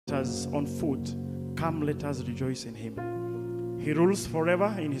kept us on foot. Come, let us rejoice in him. He rules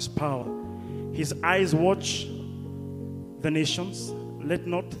forever in his power. His eyes watch the nations. Let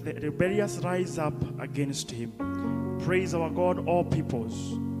not the rebellious rise up against him. Praise our God, all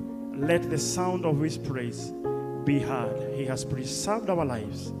peoples. Let the sound of his praise be heard. He has preserved our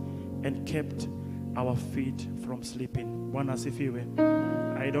lives and kept our feet from sleeping. Bwana asifiwe.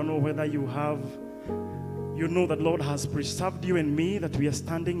 I don't know whether you know that Lord has preserved you and me, that we are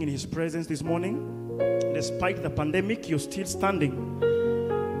standing in his presence this morning. Despite the pandemic, you're still standing.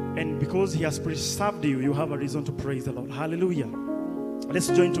 And because he has preserved you, you have a reason to praise the Lord. Hallelujah. Let's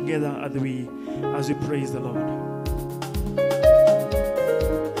join together as we praise the Lord.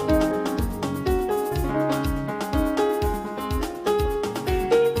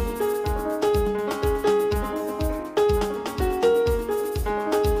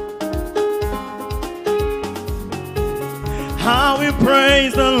 How we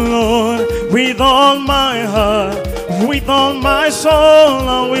praise the Lord with all my heart, with all my soul.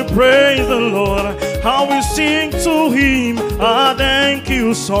 How we praise the Lord. How we sing to him a thank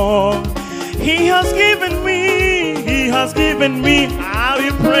you song. He has given me. How we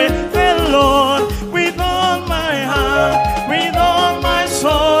praise the Lord with all my heart, with all my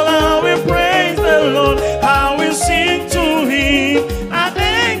soul. How we praise the Lord. How we sing to him a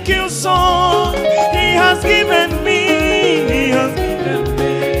thank you song. He has given me.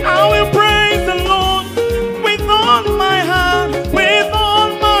 I will praise the Lord with all my heart, with all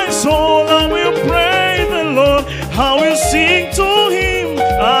my soul. I will praise the Lord. I will sing to him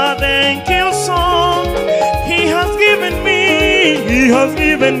a thank you song. He has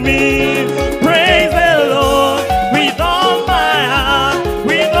given me. Praise the Lord with all my heart,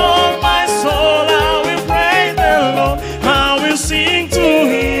 with all my soul. I will praise the Lord. I will sing to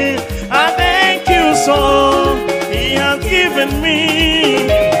him a thank you song. He has given me.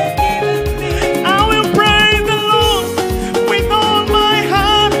 I will praise the Lord with all my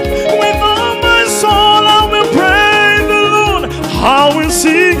heart, with all my soul. I will praise the Lord. I will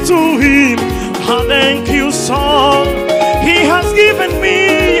sing to him a thank you song. He has given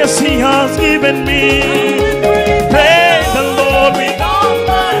me, yes, he has given me. Praise the Lord with all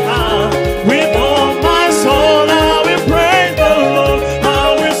my heart, with all my soul. I will praise the Lord.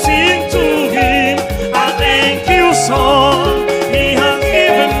 I will sing to him a thank you song. He has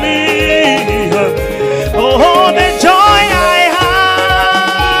given me. Oh, the joy I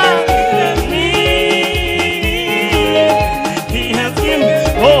have in me. He has given me.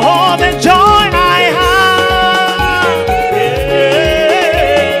 Oh, the joy I have.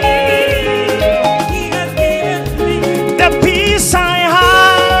 He has given me. The peace I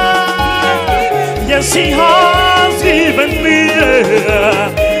have. Yes, he has given me.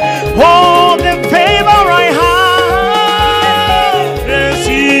 Oh, the favor I have. Yes,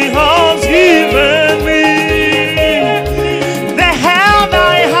 he has given me. The health I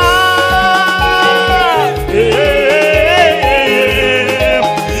have. Yeah.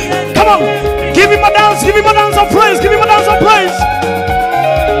 Come on, give him a dance of praise, give him a dance of praise.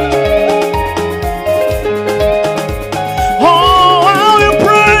 Oh, I will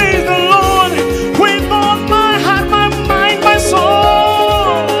praise the Lord with all my heart, my mind, my soul. I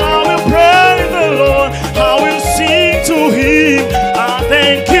will praise the Lord. I will sing to him a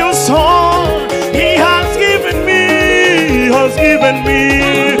thank you song. He has given me.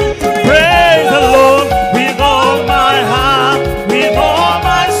 Praise the Lord with all my heart, with all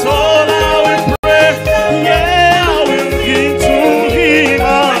my soul. I will praise. Yeah, I will sing to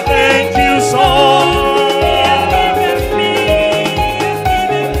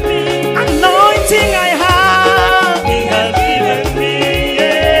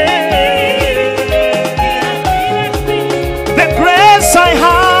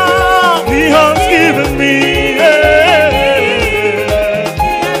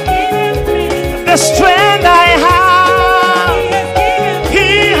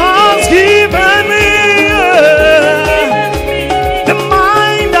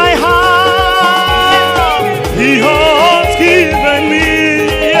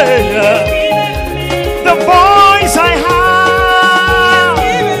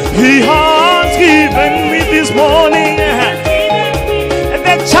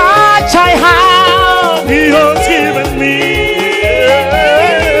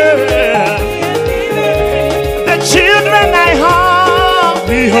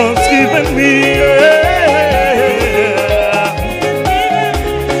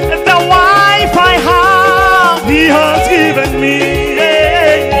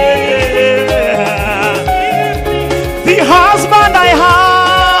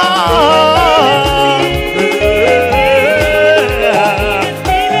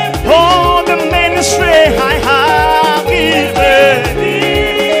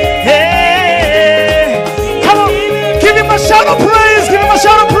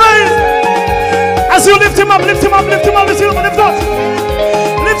Lift him up, lift him up, lift him up, lift him up, lift him up.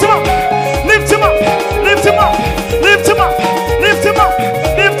 Lift him up, lift him up, lift him up, lift him up, lift him up,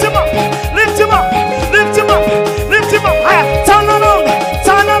 lift him up, lift him up, lift him up, lift him up. Turn around,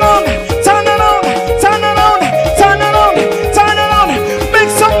 turn around, turn around, turn around, turn around, turn around. Make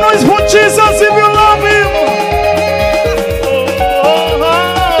some noise for Jesus if you love him.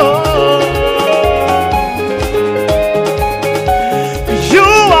 You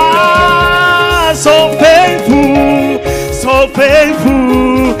are so faithful, so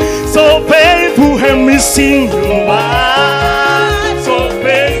faithful, so faithful, and we sing. You are so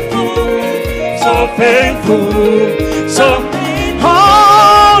faithful, so faithful, so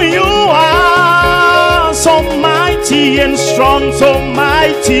oh, you are so mighty and strong, so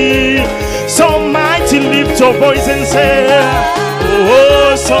mighty, so mighty. Lift your voice and say,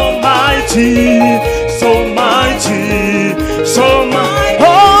 oh, so mighty, so mighty, so mighty.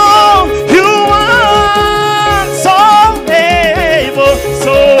 Oh, you are so able,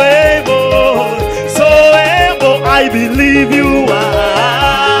 so able, so able. I believe you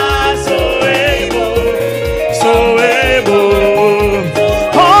are so able, so able.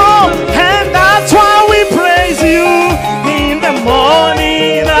 Oh, and that's why we praise you in the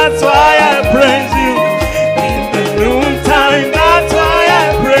morning. That's why I praise you in the noontime. That's why I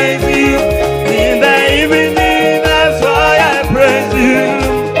praise you in the evening. That's why I praise you.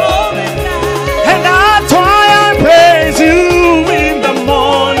 And that's why I praise you in the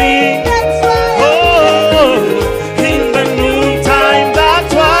morning. Oh, in the noontime.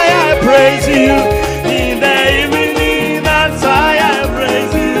 That's why I praise you in the evening. That's why I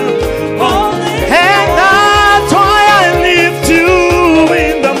praise you. Oh, and that's why I lift you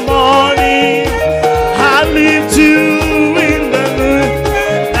in the morning. I lift you in the noon.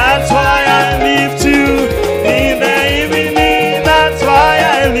 That's why I lift you in the evening. That's why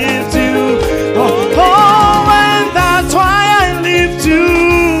I lift you. Oh, and that's why I lift you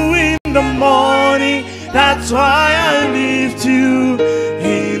in the morning. That's why I lift you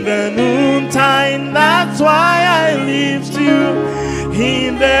in the noontime. That's why I lift you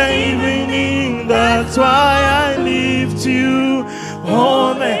in the evening. That's why I lift you.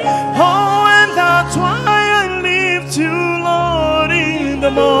 Oh, and that's why I lift you, Lord, in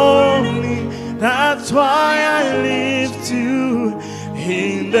the morning. That's why I lift you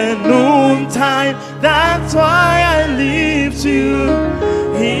in the noontime. That's why I lift you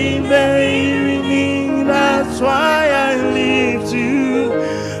in the evening. That's why I lift you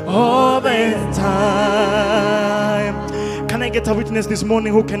all the time. Can I get a witness this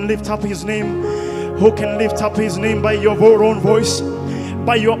morning who can lift up his name? Who can lift up his name by your own voice,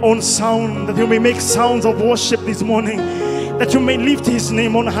 by your own sound, that you may make sounds of worship this morning, that you may lift his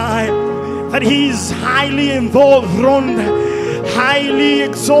name on high, that he is highly enthroned, highly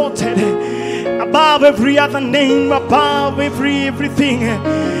exalted, above every other name, above everything,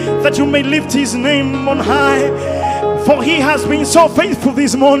 that you may lift his name on high. For he has been so faithful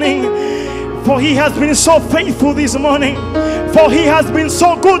this morning. For he has been so faithful this morning. For he has been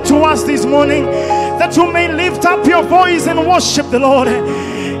so good to us this morning, that you may lift up your voice and worship the Lord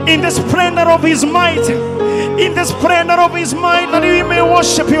in the splendor of his might. In the splendor of his might, that we may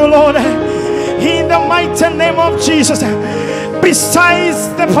worship you, Lord, in the mighty name of Jesus. Besides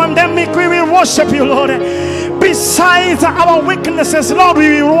the pandemic, we will worship you, Lord. Besides our weaknesses, Lord,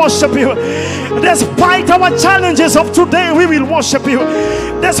 we will worship you. Despite our challenges of today, we will worship you.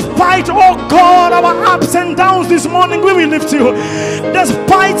 Despite, oh God, our ups and downs this morning, we will lift you.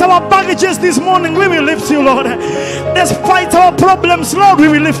 Despite our baggages this morning, we will lift you, Lord. Despite our problems, Lord, we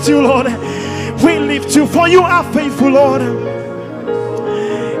will lift you, Lord. We lift you, for you are faithful, Lord.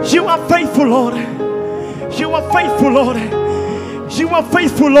 You are faithful, Lord. You are faithful, Lord. You are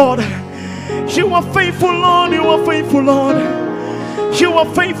faithful, Lord. You are faithful, Lord. You are faithful, Lord. You are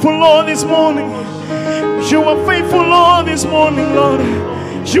faithful, Lord, this morning. You are faithful, Lord, this morning, Lord.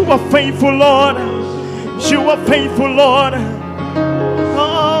 You are faithful, Lord. You are faithful, Lord.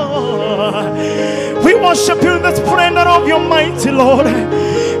 Oh, we worship you in the splendor of your mighty, Lord.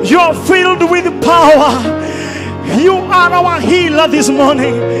 You are filled with power. You are our healer this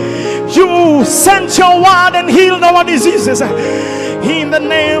morning. You sent your word and healed our diseases. In the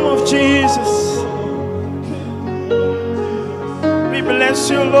name of Jesus. We bless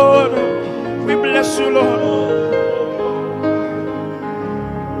you, Lord. We bless you, Lord.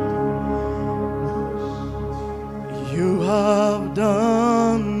 You have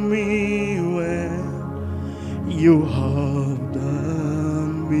done me well. You have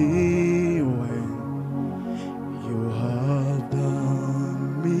done me well. You have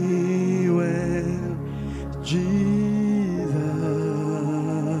done me well, Jesus.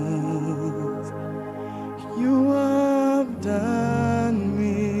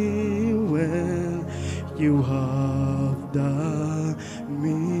 You have done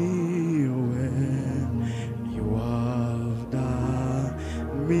me well. You have done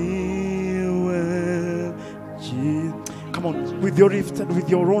me well. Come on, with your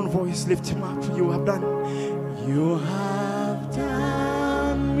own voice, lift him up. You have done. You have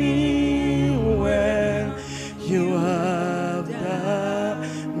done me well. You have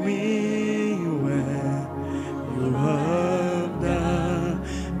done me well. You have done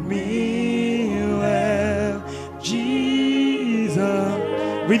me well, Jesus.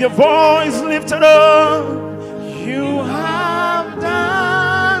 With your voice lifted up, you have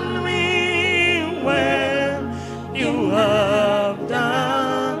done me well. You have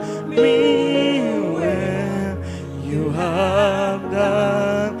done me well. You have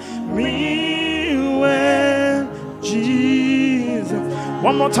done me well, Jesus.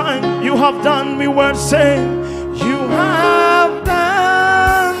 One more time. You have done me well. Say, you have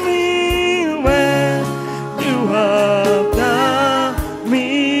done me well. You have done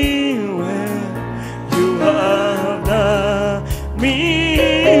me well. You have done me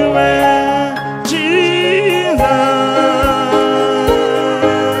well, Jesus.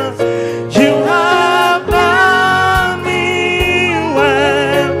 You have done me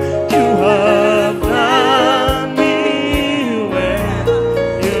well. You have done me well.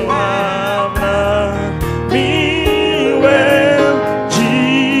 You have done me well,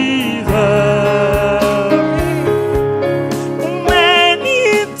 Jesus. Many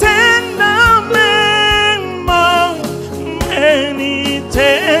tender mema, many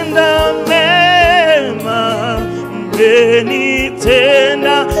tender mema, many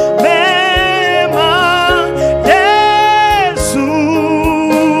tender mema, Jesus.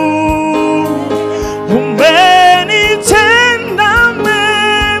 Many tender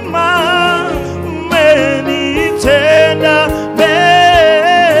mema, many tender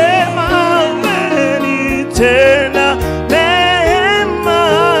mema, many tender mema,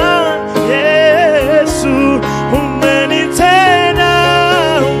 Jesus. Many tender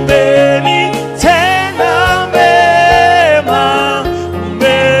mema, many tender mema,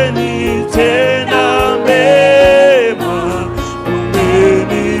 many tender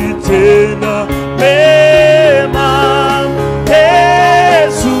mema, Jesus.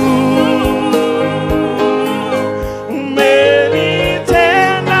 Many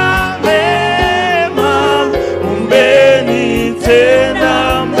tender mema, many tender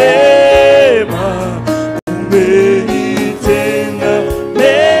mema, many tender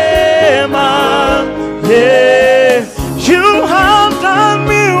mema, yeah. You have done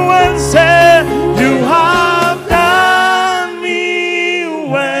me well, say, you have done me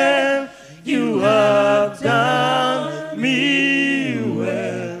well. You have done me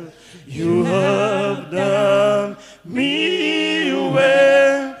well. You have done me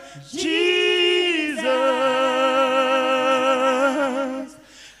well, Jesus.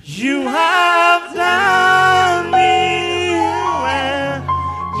 You have done me well.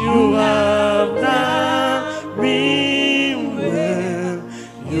 You have done me well.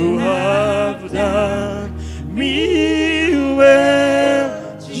 You have done me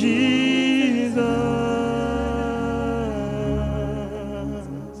well, Jesus.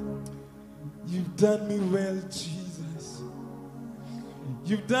 You've done me well, Jesus.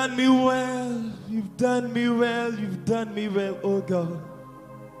 You've done me well. You've done me well. You've done me well, oh God.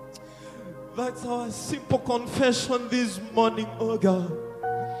 That's our simple confession this morning, oh God.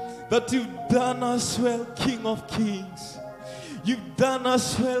 That you've done us well, King of Kings. You've done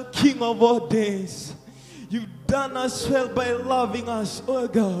us well, King of all days. You've done us well by loving us, oh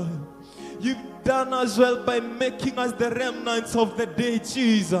God. You've done us well by making us the remnants of the day,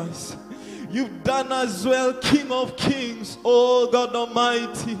 Jesus. You've done us well, King of Kings, oh God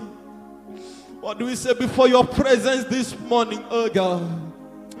Almighty. What do we say before your presence this morning, oh God?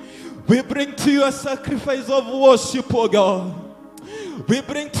 We bring to you a sacrifice of worship, oh God. We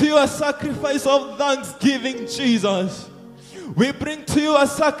bring to you a sacrifice of thanksgiving, Jesus. We bring to you a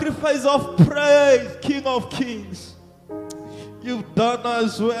sacrifice of praise, King of Kings. You've done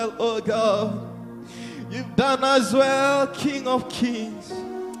us well, oh God. You've done us well, King of Kings.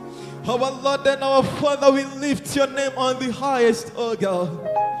 Our Lord and our Father, we lift your name on the highest, oh God.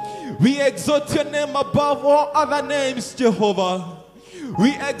 We exalt your name above all other names, Jehovah.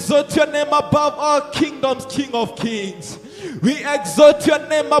 We exalt your name above all kingdoms, King of Kings. We exalt your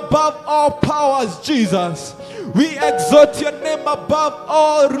name above all powers, Jesus. We exalt your name above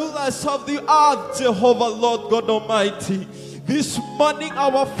all rulers of the earth, Jehovah, Lord God Almighty. This morning,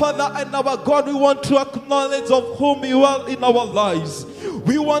 our Father and our God, we want to acknowledge of whom you are in our lives.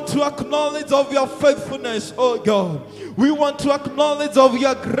 We want to acknowledge of your faithfulness, oh God. We want to acknowledge of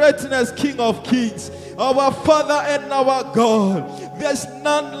your greatness, King of Kings. our Father and our God. There's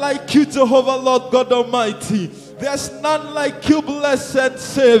none like you, Jehovah, Lord God Almighty. There's none like you, blessed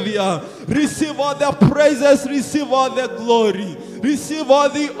Savior. Receive all the praises, receive all the glory, receive all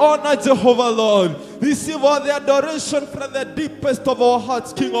the honor, Jehovah, Lord. Receive all the adoration from the deepest of our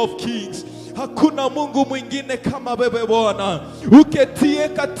hearts, King of Kings. Hakuna Mungu mwingine kama wewe Bwana. Uketie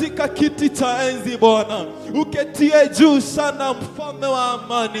katika kiti cha enzi Bwana. Uketie juu sana, mfalme wa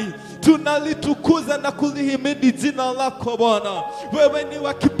amani. Tunalitukuza na kulihimidi jina lako Bwana. Wewe ni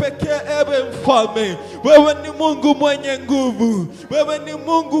wa kipekee ewe mfalme. Wewe ni Mungu mwenye nguvu. Wewe ni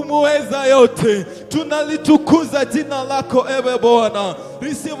Mungu muweza yote. Tunalitukuza jina lako ewe Bwana.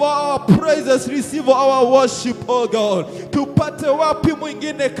 Receive our praises, receive our worship, oh God. Tupate wapi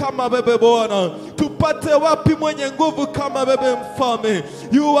mwingine kama wewe Bwana? Tupate wapi mwenye nguvu kama wewe mfalme?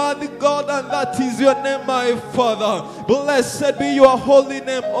 You are the God and that is your name, my Father. Blessed be your holy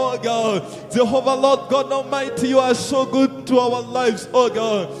name, oh God. Jehovah, Lord God Almighty, you are so good to our lives, oh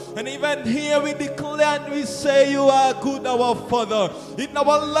God. And even here we declare and we say you are good, our Father. In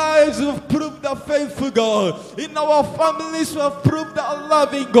our lives we've proved the faithful God. In our families we have proved the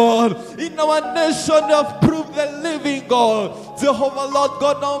loving God. In our nation we have proved the living God. Jehovah, Lord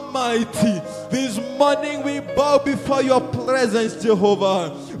God Almighty, this morning we bow before your presence,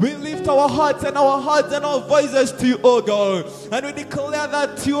 Jehovah. We lift our hearts and our voices to you, oh God. And we declare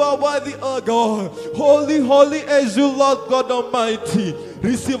that you are worthy, oh God. Holy, holy is you, Lord God Almighty.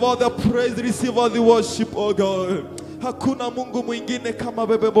 Receive all the praise, receive all the worship, oh God. Hakuna Mungu mwingine kama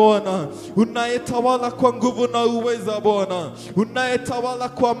wewe Bwana. Unayetawala kwa nguvu na uweza Bwana. Unayetawala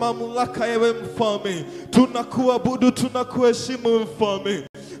kwa mamlaka ewe mfalme. Tunakuabudu, tunakuheshimu mfalme.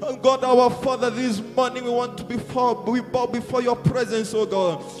 God, our Father, this morning we bow before your presence, oh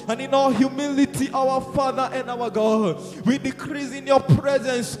God. And in all humility, our Father and our God, we decrease in your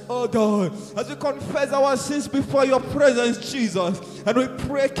presence, oh God, as we confess our sins before your presence, Jesus. And we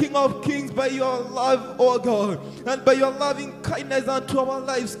pray, King of Kings, by your love, oh God, and by your loving kindness unto our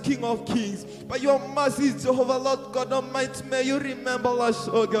lives, King of Kings, by your mercies, Jehovah, Lord God Almighty, may you remember us,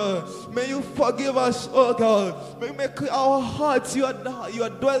 oh God. May you forgive us, oh God. May you make our hearts your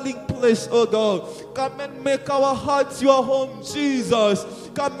dwelling place, oh God. Come and make our hearts your home, Jesus.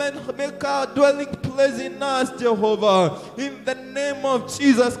 Come and make our dwelling place in us, Jehovah. In the name of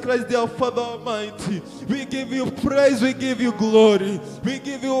Jesus Christ, dear Father Almighty, we give you praise, we give you glory, we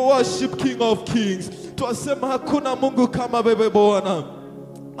give you worship, King of Kings. Twasema hakuna Mungu kama wewe Bwana.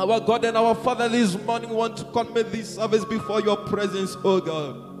 Our God and our Father, this morning we want to commit this service before your presence, oh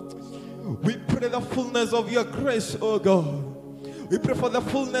God. We pray the fullness of your grace, oh God. We pray for the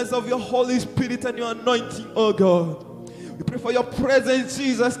fullness of your Holy Spirit and your anointing, oh God. We pray for your presence,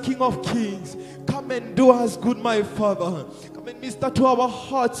 Jesus, King of Kings. Come and do us good, my Father. Come and minister to our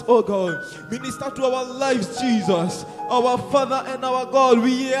hearts, oh God. Minister to our lives, Jesus. Our Father and our God,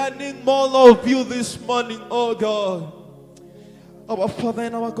 we are yearning more of you this morning, oh God. Our Father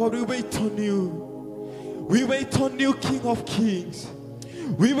and our God, we wait on you. We wait on you, King of Kings.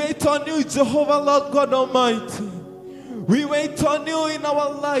 We wait on you, Jehovah, Lord God Almighty. We wait on you in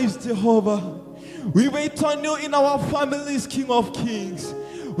our lives, Jehovah. We wait on you in our families, King of Kings.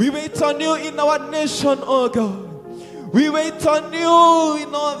 We wait on you in our nation, oh God. We wait on you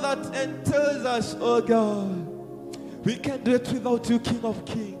in all that entails us, oh God. We can't do it without you, King of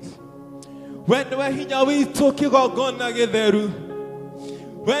Kings. When we're here, we talk about going together.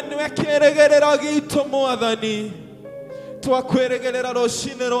 When we're keregerera gito mwathani, twakweregerera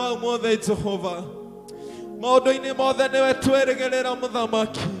roshinero wa mwothe Jehova. Maundu-ini mothe niwe tweregerera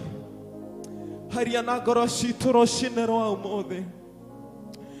muthamaki. Haria na ngoro citu roshinero wa mwothe.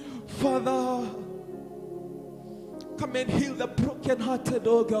 Father, come and heal the broken-hearted,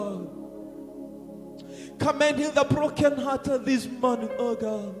 oh God. Come and heal the broken-hearted this morning, oh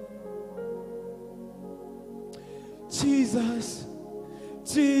God. Jesus,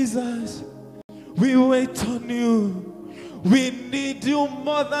 Jesus, we wait on you. We need you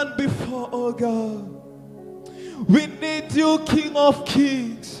more than before, oh God. We need you, King of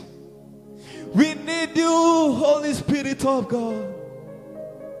Kings. We need you, Holy Spirit of God.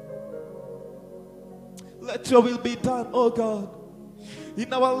 Let your will be done, oh God.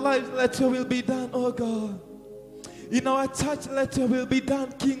 In our lives, let your will be done, oh God. In our church, let your will be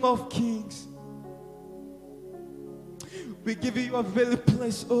done, King of Kings. We give you your very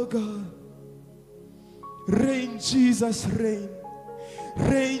place, oh God. Reign, Jesus, reign.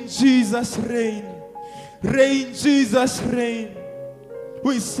 Reign, Jesus, reign. Reign, Jesus, reign.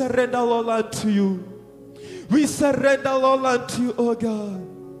 We surrender all unto you. We surrender all unto you, oh God.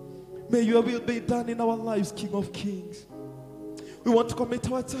 May your will be done in our lives, King of Kings. We want to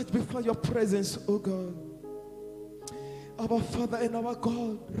commit our church before your presence, oh God. Our Father and our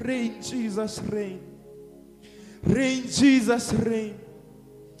God, reign, Jesus, reign. Reign, Jesus, reign.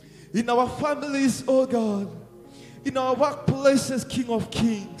 In our families, oh God. In our workplaces, King of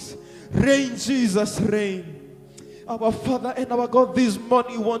Kings. Reign, Jesus, reign. Our Father and our God, this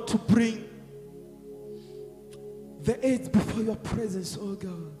morning we want to bring the aids before your presence, oh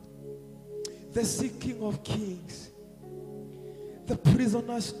God. The sick, King of Kings. The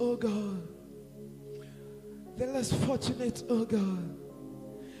prisoners, oh God. The less fortunate, oh God.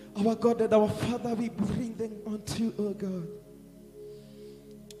 Our God and our Father, we bring them unto you, oh God.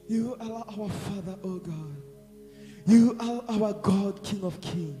 You are our Father, oh God. You are our God, King of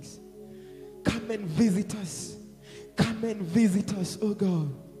Kings. Come and visit us. Come and visit us, oh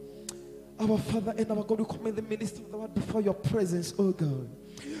God. Our Father and our God, we commit the minister of the word before your presence, oh God.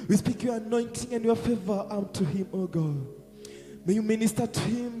 We speak your anointing and your favor unto him, oh God. May you minister to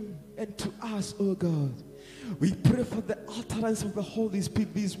him and to us, oh God. We pray for the utterance of the Holy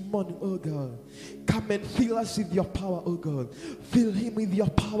Spirit this morning, oh God. Come and fill us with your power, oh God. Fill him with your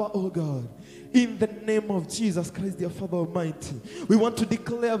power, oh God. In the name of Jesus Christ, dear Father Almighty. We want to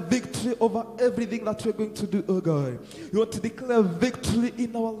declare victory over everything that we're going to do, oh God. We want to declare victory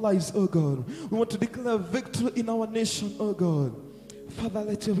in our lives, oh God. We want to declare victory in our nation, oh God. Father,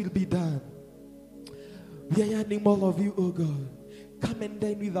 let your will be done. We are yearning more of you, oh God. Come and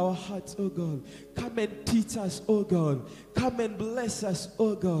dine with our hearts, oh God. Come and teach us, oh God. Come and bless us,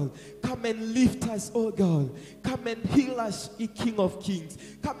 oh God. Come and lift us, oh God. Come and heal us, King of Kings.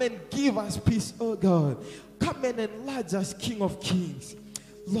 Come and give us peace, oh God. Come and enlarge us, King of Kings.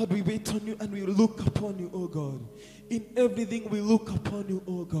 Lord, we wait on you and we look upon you, oh God. In everything we look upon you,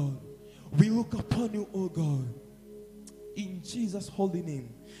 oh God. We look upon you, oh God. In Jesus' holy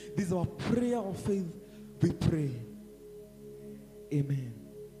name. This is our prayer of faith. We pray. Amen.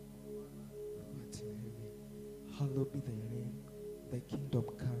 Hallowed be thy name. Thy kingdom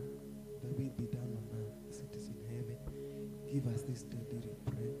come. Thy will be done on earth as it is in heaven. Give us this day daily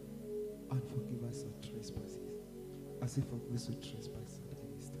bread, and forgive us our trespasses, as if forgive us who trespass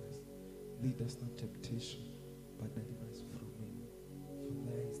against us. Lead us not temptation, but deliver us from evil. For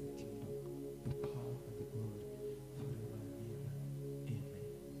thine is the kingdom, the power, and the glory, forever and ever. Amen.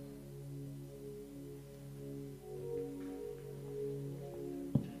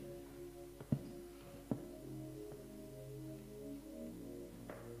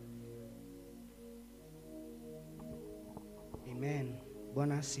 Amen.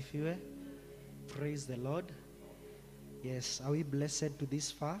 Bwana asifiwe. Praise the Lord. Yes, are we blessed to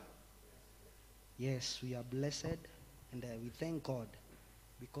this far? Yes, we are blessed, and we thank God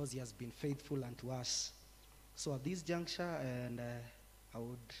because he has been faithful unto us. So at this juncture, and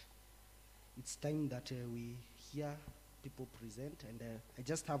it's time that we hear people present, and I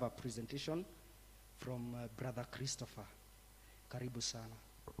just have a presentation from Brother Christopher. Karibu sana.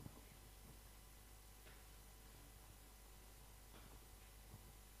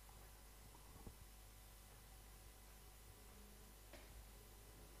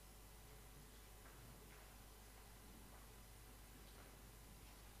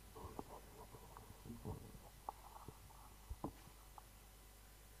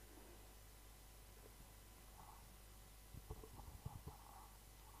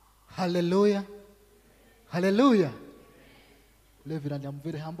 Hallelujah. Hallelujah. Reverend, I'm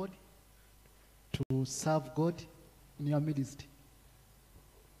very humbled to serve God in your midst.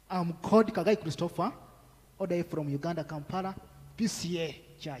 I'm called Kagai Christopher, all the way from Uganda, Kampala, PCEA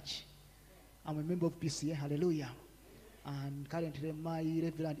Church. I'm a member of PCEA, hallelujah. And currently my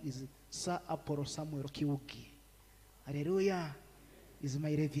reverend is Sir Apollo Samuel Kiuki. Hallelujah, is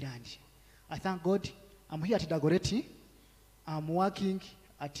my reverend. I thank God. I'm here at Dagoretti. I'm working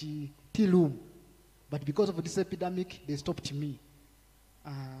at tea room, but because of this epidemic, they stopped me.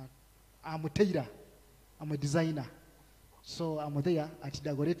 I'm a tailor, I'm a designer, so I'm there at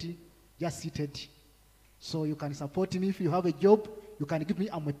Dagoretti, just seated. So you can support me if you have a job. You can give me.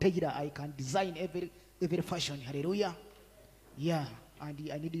 I'm a tailor. I can design every fashion. Hallelujah. Yeah,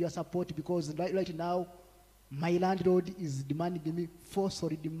 and I need your support because right now, my landlord is demanding me 4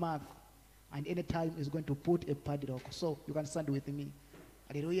 solid months, and anytime is going to put a padlock. So you can stand with me.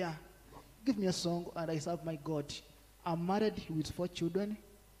 Hallelujah. Give me a song and I serve my God. I'm married with 4 children,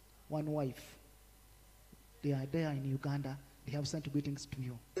 1 wife. They are there in Uganda. They have sent greetings to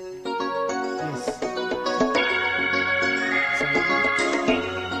you. Yes.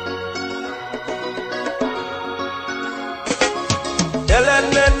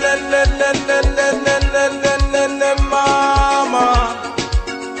 Mama,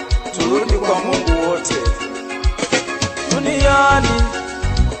 turudi kwa Mungu wote. Dunia Duniani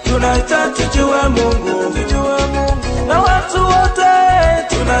tunahitaji tujue Mungu, na watu wote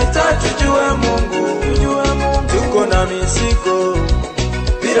tunahitaji tujue Mungu, tuko na mizigo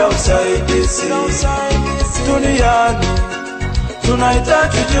bila usaidizi. Duniani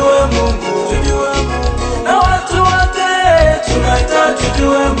tunahitaji tujue Mungu, na watu wote tunahitaji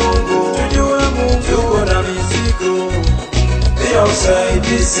tujue Mungu, tuko na mizigo bila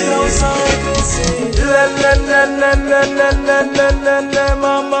usaidizi.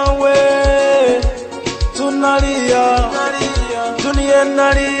 Mama we, tunalia, dunia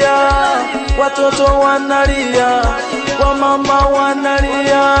inalia, watoto wanalia, wamama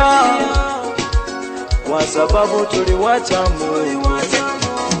wanalia, kwa sababu tuliwacha Mungu.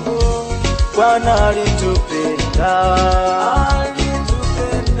 Bwana alitupenda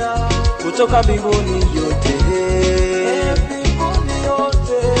kutoka mbinguni yote,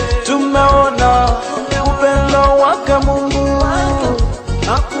 tumeona upendo wake Mungu,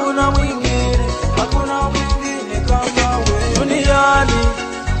 hakuna mwingine kama wewe. Duniani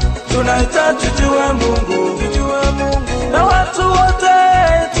tunahitaji tujue Mungu, na watu wote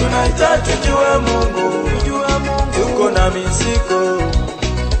tunahitaji tujue Mungu, tuko na mizigo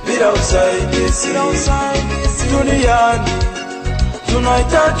bila usaidizi. Duniani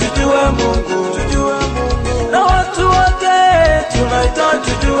tunahitaji tujue Mungu, na watu wote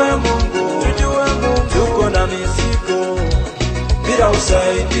tunahitaji tujue Mungu, tuko na mizigo bila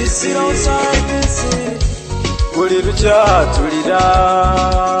usaidizi. Kulirucha tulira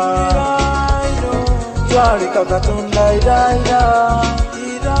twalika Katonda ira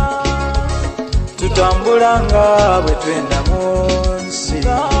tutambulanga bwe twenda munsi,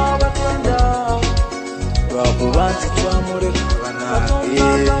 lwakuba nti twamuleka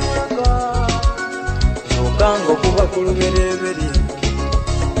nange okanga okuva ku lubereberye.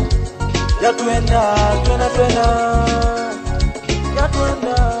 Yatwenda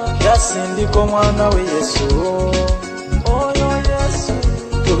yasindika omwana we Yesu, oyo Yesu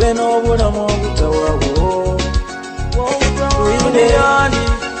tube n'obulamu obutawawo. Duniani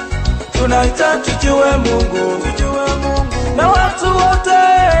tunahitaji tujue Mungu, na watu wote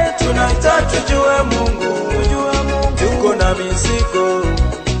tunahitaji tujue Mungu, tuko na mizigo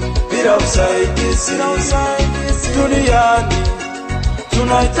bila usaidizi. Duniani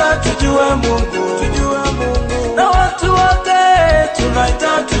tunahitaji tujue Mungu, na watu wote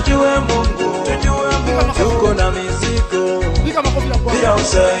tunahitaji tujue Mungu, tuko na mizigo bila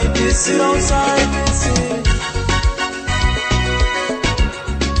usaidizi.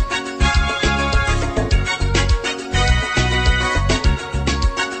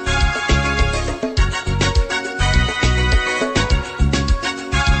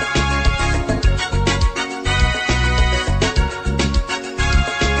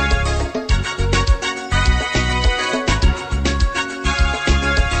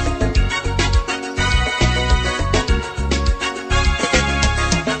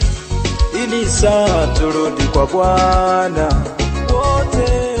 Sasa turudi kwa Bwana,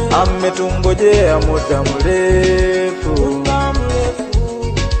 ametungojea muda mrefu,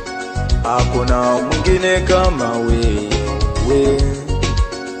 hakuna mwingine kama wewe,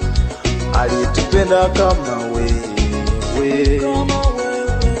 alitupenda kama wewe.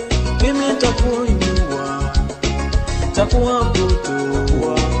 Mimi nitakuinua, nitakuabudu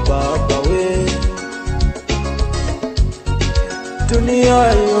Baba we, dunia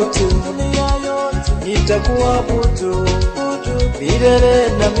yote nitakuabudu milele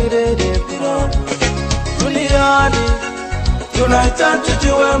na milele. Duniani tunahitaji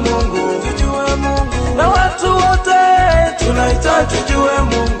tujue Mungu, na watu wote tunahitaji tujue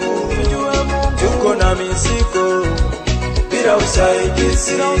Mungu, tuko na mizigo bila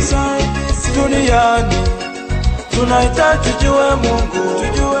usaidizi. Duniani tunahitaji tujue Mungu,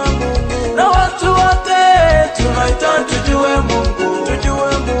 na watu wote tunahitaji tujue Mungu,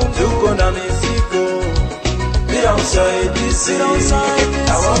 tuko na mizigo bila usaidizi.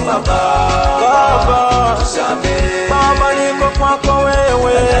 Naomba Baba tusamehe, Baba niko kwako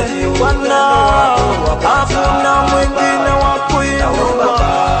wewe Bwana, hakuna mwingine wa kuinua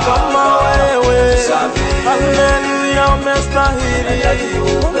kama wewe. Haleluya, umestahili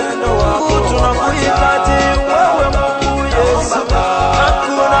Mungu, tunakuhitaji wewe Mungu Yesu,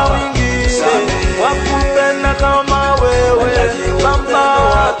 hakuna mwingine wa kupenda kama wewe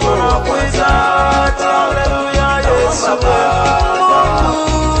Baba, tunakuhitaji. Haleluya Yesu,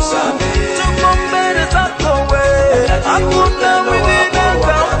 tuko mbele zako wewe, hakuna mwingine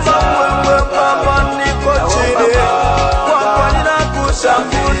kama wewe Baba, niko chini kwako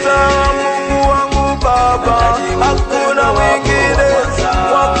ninakushukuru Mungu wangu Baba, hakuna mwingine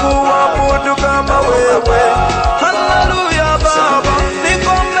wa kuabudu kama wewe.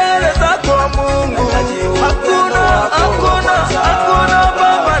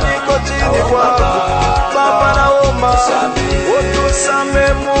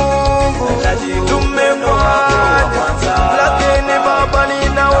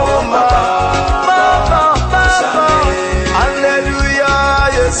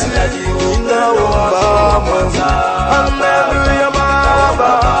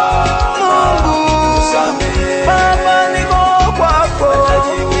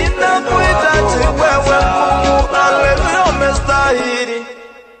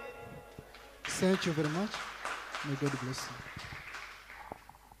 Thank you very much. May God bless you.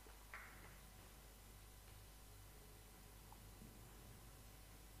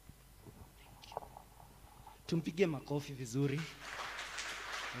 Tumpige makofi vizuri.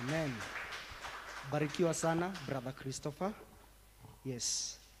 Amen. Barikiwa sana, Brother Christopher.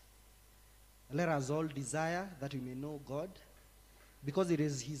 Yes. Let us all desire that we may know God, because it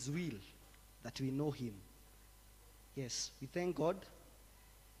is His will that we know Him. Yes, we thank God.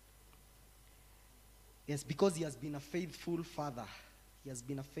 Yes, because He has been a faithful Father. He has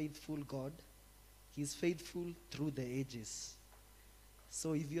been a faithful God. He is faithful through the ages.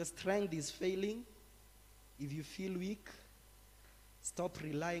 So if your strength is failing, if you feel weak, stop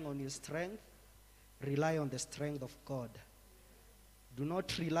relying on your strength. Rely on the strength of God. Do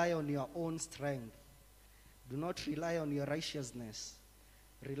not rely on your own strength. Do not rely on your righteousness.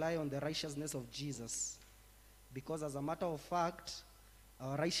 Rely on the righteousness of Jesus. Because as a matter of fact,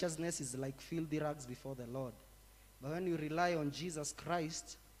 our righteousness is like filthy rags before the Lord. But when you rely on Jesus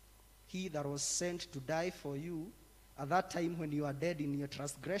Christ, He that was sent to die for you, at that time when you are dead in your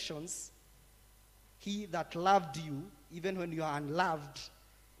transgressions, He that loved you, even when you are unloved,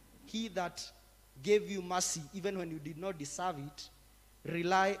 He that gave you mercy, even when you did not deserve it,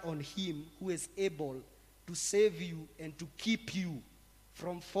 rely on Him who is able to save you and to keep you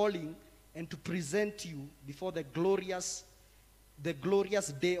from falling and to present you before the glorious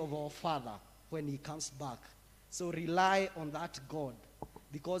day of our Father when He comes back. So rely on that God,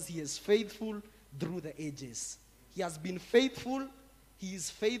 because He is faithful through the ages. He has been faithful, He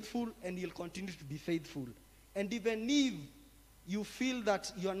is faithful, and He'll continue to be faithful. And even if you feel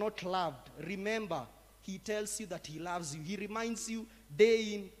that you are not loved, remember, He tells you that He loves you. He reminds you day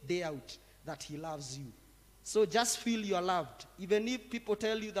in, day out that He loves you. So just feel you are loved. Even if people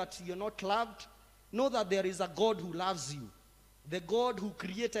tell you that you're not loved, know that there is a God who loves you. The God who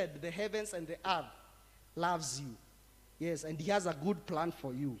created the heavens and the earth loves you. Yes, and He has a good plan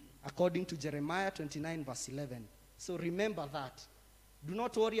for you, according to Jeremiah 29 verse 11. So remember that. Do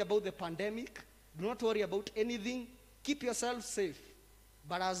not worry about the pandemic. Do not worry about anything. Keep yourself safe.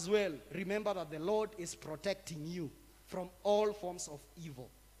 But as well, remember that the Lord is protecting you from all forms of evil.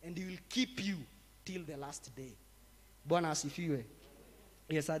 And He will keep you till the last day. Bwana asifiwe.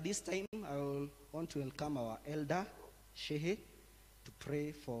 Yes, at this time, I will want to welcome our elder, Shehe, to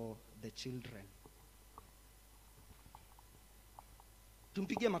pray for the children.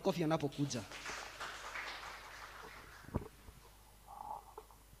 Tumpige makofi anapokuja.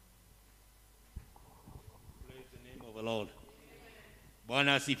 Praise the name of the Lord.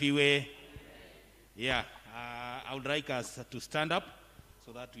 Bwana asifiwe. Yeah, I would like us to stand up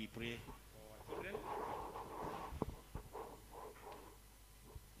so that we pray for our children.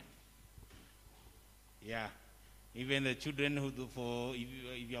 Yeah, even the children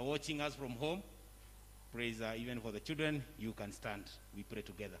if you are watching us from home, praise even for the children, you can stand. We pray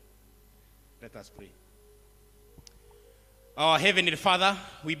together. Let us pray. Our Heavenly Father,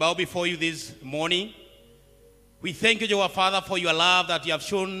 we bow before you this morning. We thank you, Jehovah Father, for your love that you have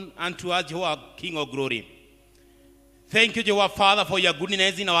shown unto us, Jehovah King of glory. Thank you, Jehovah Father, for your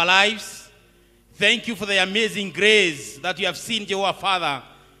goodness in our lives. Thank you for the amazing grace that you have seen, Jehovah Father,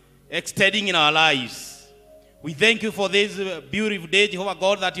 extending in our lives. We thank you for this beautiful day, Jehovah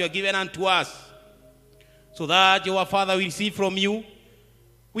God, that you have given unto us, so that, Jehovah Father, we receive from you.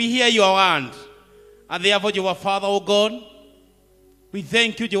 We hear your word. And therefore, Jehovah Father, O God, we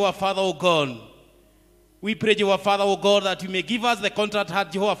thank you, Jehovah Father, O God. We pray, Jehovah Father, O God, that you may give us the contract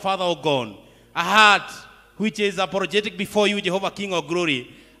heart, Jehovah Father, O God. A heart which is apologetic before you, Jehovah King of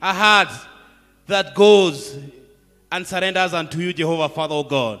glory. A heart that goes and surrenders unto you, Jehovah Father, O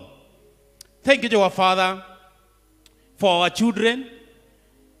God. Thank you, Jehovah Father, for our children.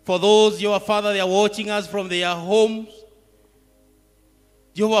 For those, Jehovah Father, they are watching us from their homes.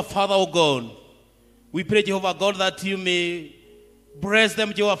 Jehovah Father, O God, we pray, Jehovah God, that you may bless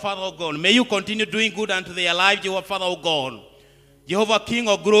them, Jehovah Father, O God. May you continue doing good unto their life, Jehovah Father, O God. Jehovah King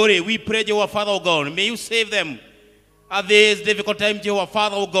of glory, we pray, Jehovah Father, O God. May you save them at this difficult time, Jehovah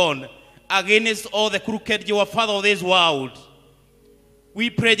Father, O God, against all the crooked, Jehovah Father, of this world. We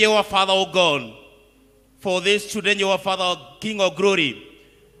pray, Jehovah Father, O God, for these children, Jehovah Father, King of glory,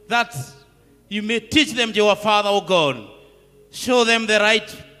 that you may teach them, Jehovah Father, O God. Show them the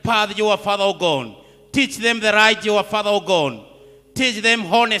right path, Jehovah Father, O God. Teach them the right, Jehovah Father, O God. Teach them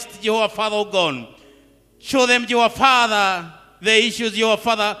honest, Jehovah Father, O God. Show them, Jehovah Father, the issues, Jehovah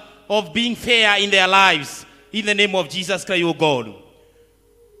Father, of being fair in their lives. In the name of Jesus Christ, O God.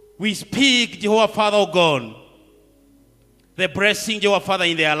 We speak, Jehovah Father, O God, the blessing, Jehovah Father,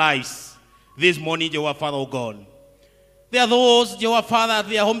 in their lives. This morning, Jehovah Father, O God. There are those, Jehovah Father, at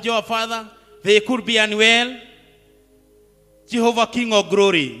their home, Jehovah Father, they could be unwell. Jehovah, King of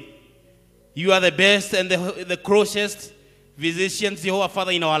glory, you are the best and the closest physicians, Jehovah,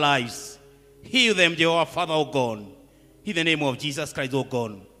 Father, in our lives. Heal them, Jehovah, Father, O God. In the name of Jesus Christ, O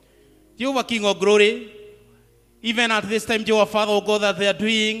God. Jehovah, King of glory, even at this time, Jehovah, Father, O God, that they are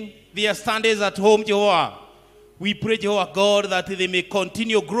doing their Sundays at home, Jehovah, we pray, Jehovah God, that they may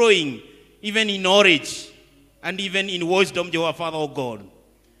continue growing, even in knowledge and even in wisdom, Jehovah, Father, O God.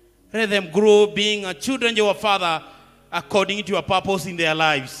 Let them grow being a children, Jehovah, Father, according to your purpose in their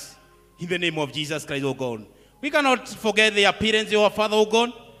lives. In the name of Jesus Christ, O God. We cannot forget their parents, Jehovah, Father, O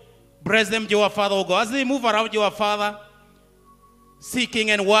God. Bless them, Jehovah, Father, O God. As they move around, Jehovah, Father,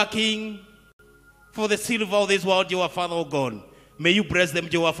 seeking and working for the silver of this world, Jehovah, Father, O God. May you bless them,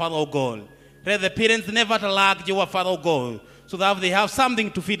 Jehovah, Father, O God. Let the parents never lack, Jehovah, Father, O God, so that they have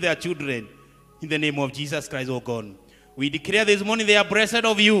something to feed their children. In the name of Jesus Christ, O God. We declare this morning they are blessed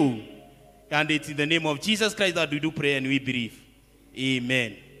of you. And it's in the name of Jesus Christ that we do pray and we believe.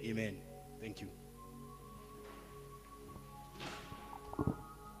 Amen. Amen. Thank you.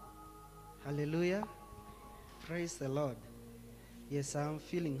 Hallelujah. Praise the Lord. Yes, I'm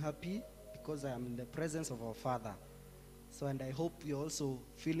feeling happy because I am in the presence of our Father. So, and I hope you're also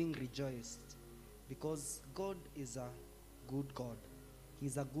feeling rejoiced because God is a good God.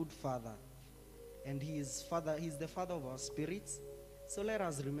 He's a good Father. And He's the Father of our spirits. So let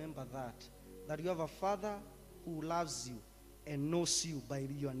us remember that you have a Father who loves you and knows you by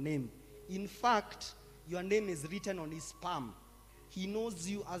your name. In fact, your name is written on His palm. He knows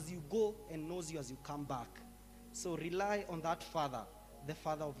you as you go and knows you as you come back. So rely on that Father, the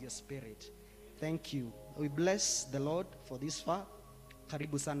Father of your spirit. Thank you. We bless the Lord for this far.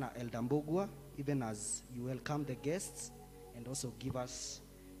 Karibu sana Elder Mbogwa, even as you welcome the guests and also give us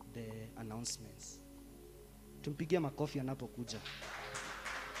the announcements. Tumpigie makofi anapokuja.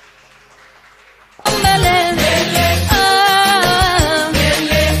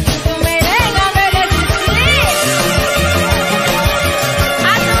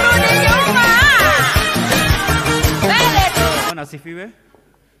 Bwana asifiwe.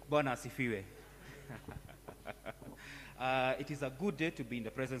 Bwana asifiwe. It is a good day to be in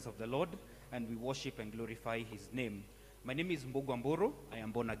the presence of the Lord, and we worship and glorify His name. My name is Mbogwa Mboro. I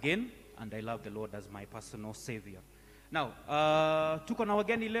am born again, and I love the Lord as my personal Savior. Now, tuko na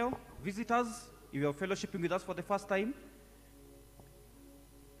wageni leo, visitors, if you are fellowshipping with us for the first time,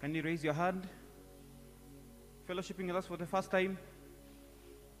 can you raise your hand? Fellowshipping with us for the first time?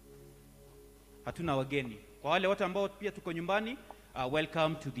 Hatuna wageni. Kwa wale wote ambao pia tuko nyumbani,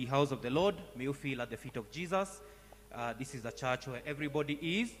 welcome to the house of the Lord. May you feel at the feet of Jesus. This is a church where everybody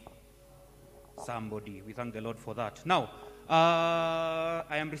is somebody. We thank the Lord for that. Now,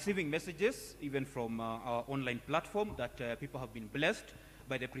 I am receiving messages even from our online platform that people have been blessed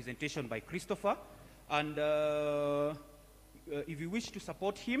by the presentation by Christopher. And if you wish to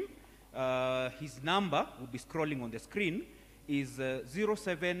support him, his number will be scrolling on the screen. Is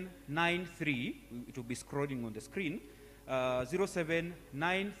 0793, it will be scrolling on the screen,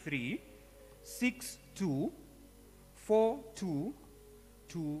 0793 62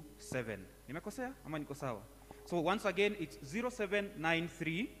 4227. Nimekosea ama niko sawa? So once again, it's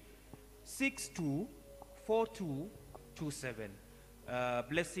 0793 62 4227.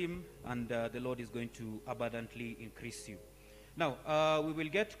 Bless him, and the Lord is going to abundantly increase you. Now, we will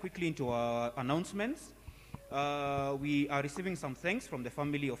get quickly into our announcements. We are receiving some thanks from the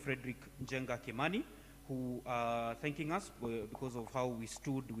family of Frederick Njenga Kimani, who are thanking us because of how we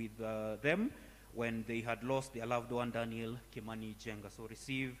stood with them when they had lost their loved one, Daniel Kimani Njenga. So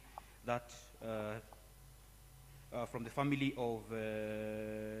receive that from the family of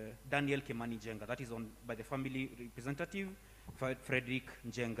Daniel Kimani Njenga. That is by the family representative, Frederick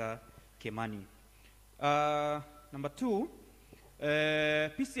Njenga Kimani. Number two,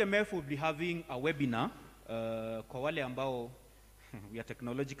 PCMF will be having a webinar. Kwa wale ambao we are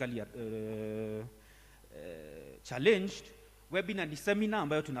technologically challenged, webinar ni seminar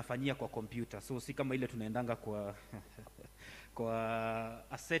ambayo tunafanyia kwa computer. So si kama ile tunaendanga kwa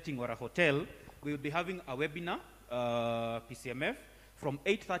a setting or a hotel. We will be having a webinar, PCMF, from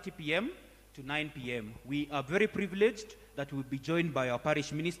 8:30 p.m. to 9 p.m. We are very privileged that we will be joined by our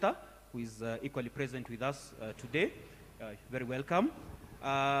parish minister, who is equally present with us today. Very welcome.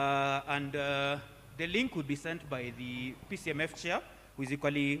 The link will be sent by the PCMF chair, who is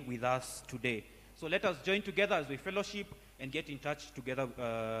equally with us today. So let us join together as we fellowship and get in touch together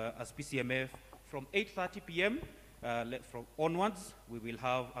as PCMF. From 8:30 p.m. From onwards, we will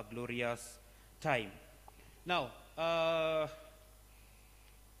have a glorious time. Now,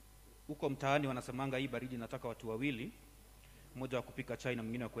 huko mtaani wanasemanga hii baridi nataka watu wawili, mmoja wa kupika chai na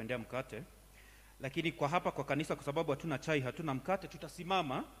mwingine wa kuendea mkate. Lakini kwa hapa kwa kanisa, kwa sababu hatuna chai, hatuna mkate,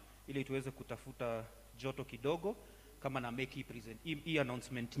 tutasimama ili tuweze kutafuta joto kidogo, kama na make hii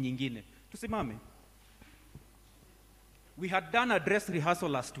announcement nyingine. Tusimame. We had done a dress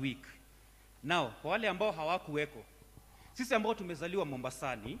rehearsal last week. Now, kwa wale ambao hawakuweko, sisi ambao tumezaliwa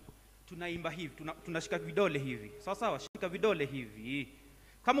Mombasani, tunaimba hivi, tunashika vidole hivi. Sawa sawa, shika vidole hivi.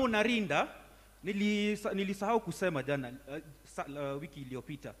 Kama unarinda, nilisahau kusema jana, wiki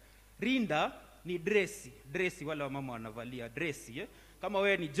iliyopita. Rinda ni dresi wale wamama wanavalia dresi. Kama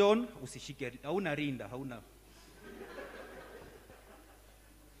wewe ni John, usishike, hauna rinda, hauna.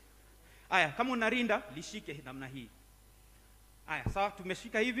 Aya, kama unarinda, lishike namna hii. Aya, sawa,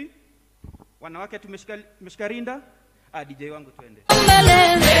 tumeshika hivi. Wanawake tumeshika rinda. DJ wangu twende.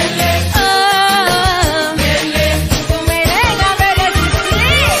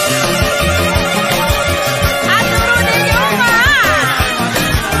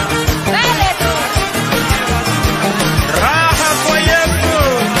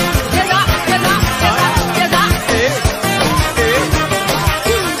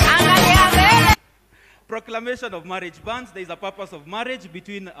 Proclamation of marriage bands. There is a purpose of marriage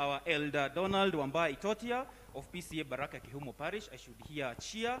between our elder Donald Wamba Itotia of PCEA Baraka Kihumo Parish. I should hear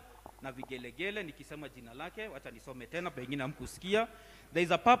cheer na vigelegele nikisema jina lake. Wacha nisome tena pengine hamkusikia. There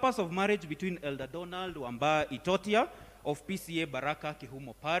is a purpose of marriage between elder Donald Wamba Itotia of PCEA Baraka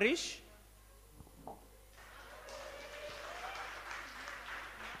Kihumo Parish.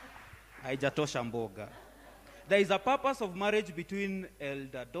 Haijatosha mboga. There is a purpose of marriage between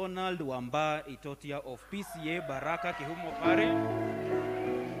Elder Donald Wamba Itotia of PCEA Baraka Kihumo Parish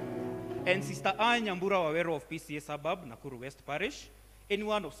and Sister Anne Nyambura Wawero of PCEA Suburb Nakuru West Parish.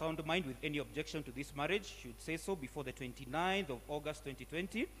 Anyone of sound mind with any objection to this marriage should say so before the 29th of August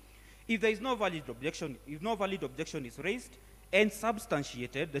 2020. If there is no valid objection, is raised and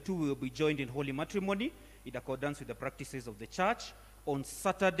substantiated, the two will be joined in holy matrimony in accordance with the practices of the church on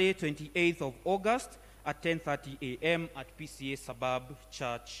Saturday, 28th of August at 10:30 a.m. at PCEA Suburb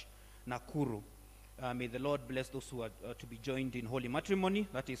Church, Nakuru. May the Lord bless those who are to be joined in holy matrimony.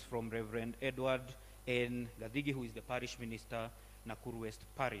 That is from Reverend Edward N. Gadigi, who is the parish minister, Nakuru West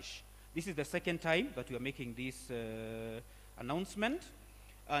Parish. This is the second time that we are making this announcement.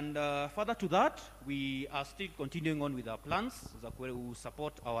 And further to that, we are still continuing on with our plans that will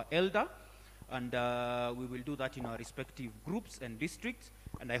support our elder. And we will do that in our respective groups and districts.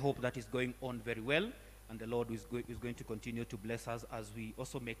 And I hope that is going on very well. And the Lord is going to continue to bless us as we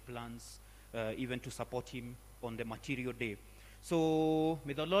also make plans even to support him on the material day. So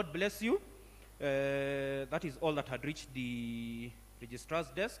may the Lord bless you. That is all that had reached the registrar's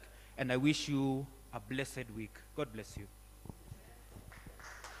desk. And I wish you a blessed week. God bless you.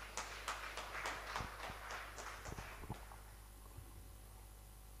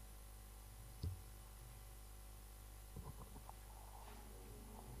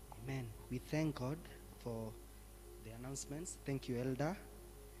 Amen. We thank God for the announcements. Thank you, Elder.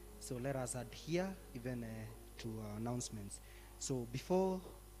 So let us adhere even to our announcements. So before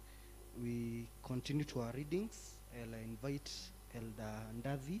we continue to our readings, I'll invite Elder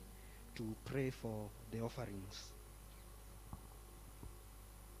Ndavi to pray for the offerings.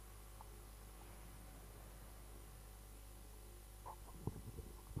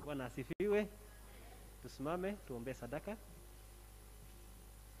 Bwana asifiwe. Tusimame tuombe sadaka.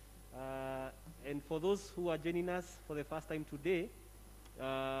 And for those who are joining us for the first time today,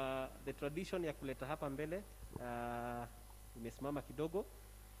 the tradition ya kuleta hapa mbele imesimama kidogo.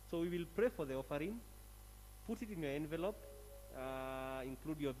 So we will pray for the offering, put it in your envelope,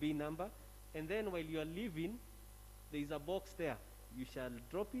 include your B number, and then while you are leaving, there is a box there. You shall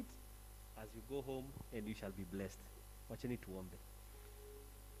drop it as you go home and you shall be blessed. Wacheni tuombe.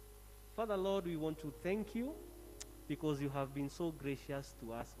 Father Lord, we want to thank you because you have been so gracious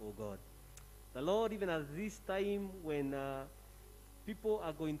to us, oh God. The Lord, even at this time when people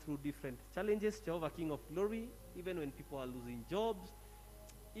are going through different challenges, Jehovah King of Glory, even when people are losing jobs,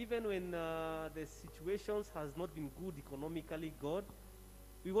 even when the situations has not been good economically, God,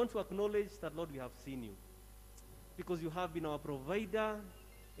 we want to acknowledge that, Lord, we have seen you because you have been our provider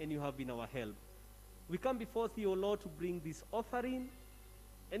and you have been our help. We come before thee, O Lord, to bring this offering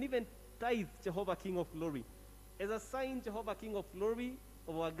and even tithe, Jehovah King of Glory, as a sign, Jehovah King of Glory,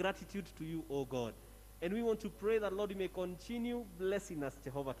 of our gratitude to you, O God. And we want to pray that, Lord, you may continue blessing us,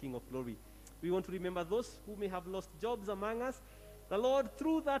 Jehovah King of Glory. We want to remember those who may have lost jobs among us. The Lord,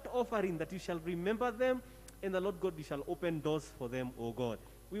 through that offering, that you shall remember them, and the Lord God, you shall open doors for them, O God.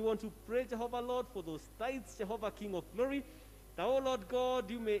 We want to pray, Jehovah, Lord, for those tithes, Jehovah King of Glory, That, oh Lord God,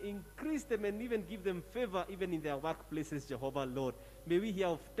 you may increase them and even give them favor even in their workplaces, Jehovah Lord. May we hear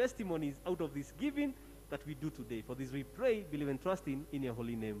of testimonies out of this giving that we do today. For this we pray, believe and trust in your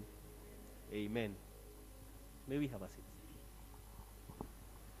holy name. Amen. May we have a seat.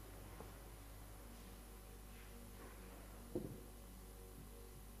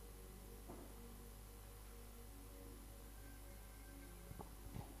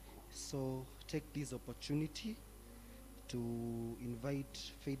 So take this opportunity to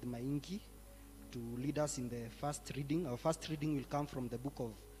invite Faith Maingi to lead us in the first reading. Our first reading will come from the book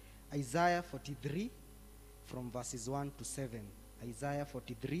of Isaiah 43 from verses 1 to 7. Isaiah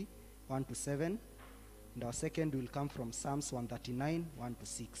 43, 1 to 7. And our second will come from Psalms 139, 1 to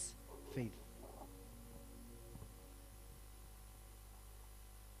 6. Faith.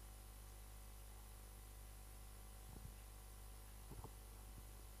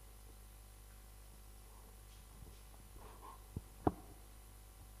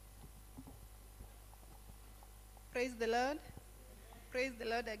 Praise the Lord. Praise the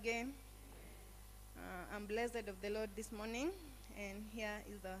Lord again. I'm blessed of the Lord this morning, and here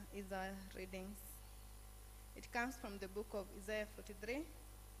is our readings. It comes from the book of Isaiah 43,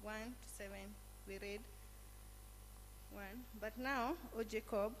 1 to 7. We read 1. But now, O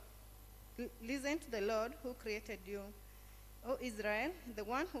Jacob, listen to the Lord who created you. O Israel, the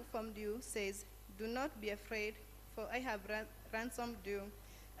one who formed you says, do not be afraid, for I have ransomed you.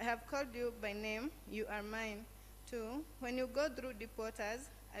 I have called you by name, you are mine. 2. When you go through deep waters,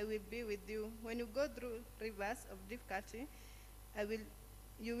 I will be with you. When you go through rivers of difficulty,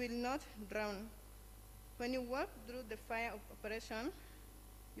 you will not drown. When you walk through the fire of oppression,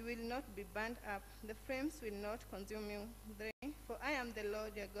 you will not be burned up. The flames will not consume you. 3. For I am the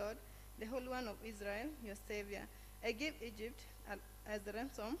Lord your God, the Holy One of Israel, your Savior. I gave Egypt as a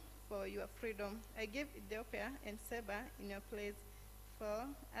ransom for your freedom. I gave Ethiopia and Seba in your place. 4.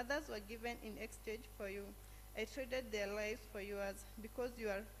 Others were given in exchange for you. I traded their lives for yours because you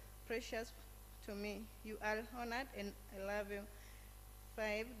are precious to me. You are honored and I love you.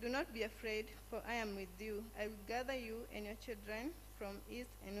 5. Do not be afraid, for I am with you. I will gather you and your children from east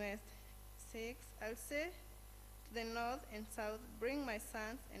and west. 6. I'll say to the north and south, bring my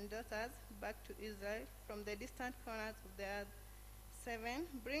sons and daughters back to Israel from the distant corners of the earth. 7.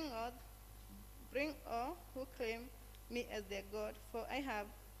 Bring all who claim me as their God, for I have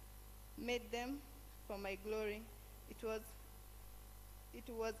made them for my glory. It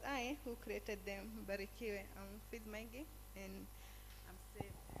was I who created them. Barikiwe. I'm Faith Maingi, and I'm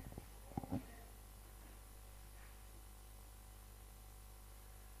saved.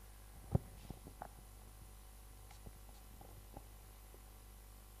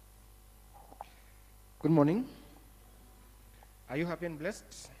 Good morning. Are you happy and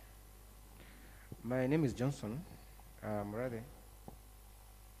blessed? My name is Johnson Murade.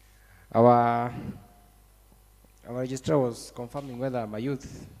 Our registrar was confirming whether I'm a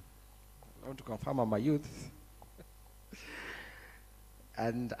youth. I want to confirm I'm a youth.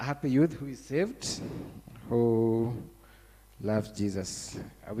 And a happy youth who is saved, who loves Jesus.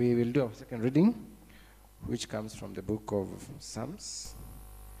 We will do our second reading, which comes from the book of Psalms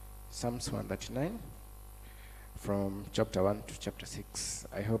 139, from chapter 1 to chapter 6.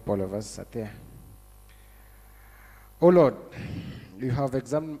 I hope all of us are there. Oh Lord, you have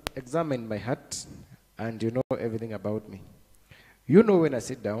examined my heart, and you know everything about me. You know when I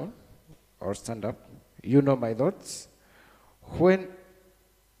sit down or stand up. You know my thoughts when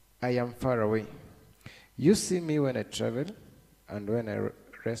I am far away. You see me when I travel and when I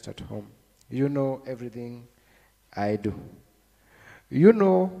rest at home. You know everything I do. You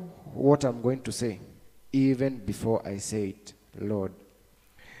know what I'm going to say, even before I say it, Lord.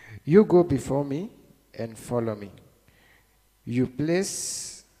 You go before me and follow me. You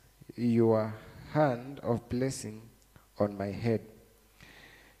place your hand of blessing on my head.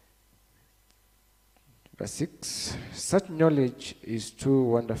 Verse 6, such knowledge is too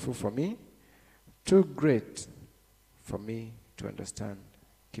wonderful for me, too great for me to understand.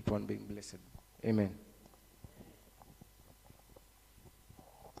 Keep on being blessed. Amen.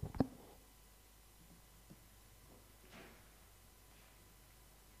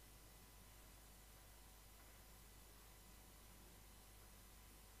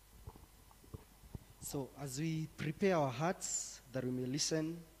 So as we prepare our hearts that we may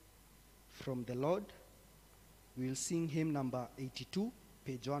listen from the Lord, we will sing hymn number 82,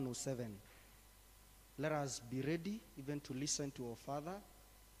 page 107. Let us be ready even to listen to our Father,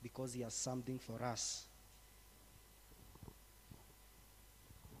 because he has something for us.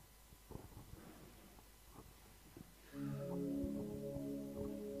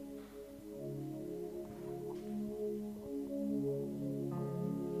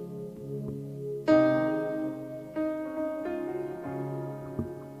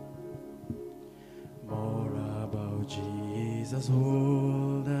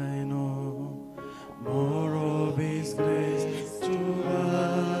 all I know, more of His grace to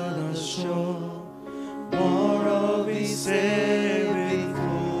others show, more of His saving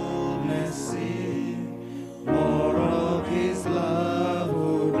fullness see, more of His love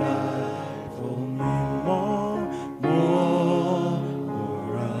who died for me, more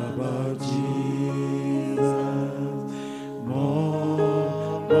about Jesus,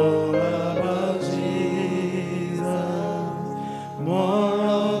 more about Jesus, more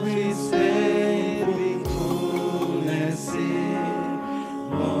of His saving fullness see,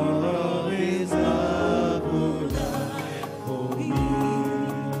 more of His love who died for me,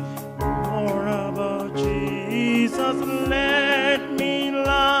 more about Jesus, let me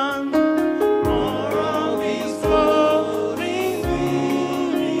learn more of His glory,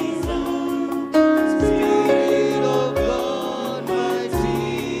 Spirit of God, my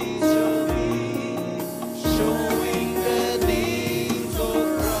teacher be, showing the needs of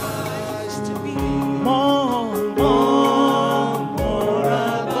Christ to me. More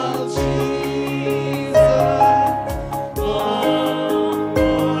about Jesus, more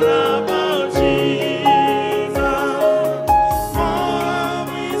about Jesus, more of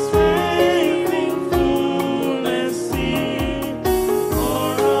His saving fullness see,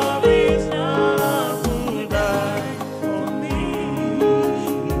 more of His love who died for me,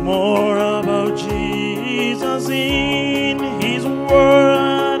 more about Jesus in His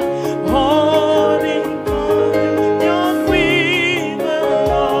word, holding communion with the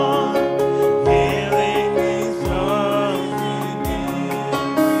Lord, hearing His love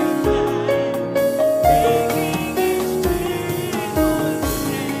making His Jesus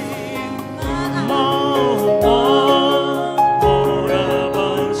sing. More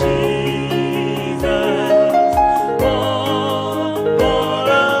about Jesus, more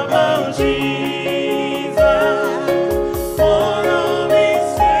about Jesus, more of His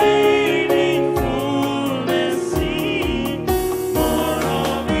saving fullness see, more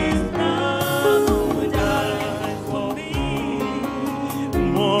of His love who died for me,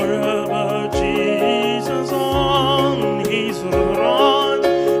 more about Jesus on His throne,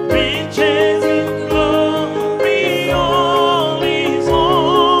 riches in glory all His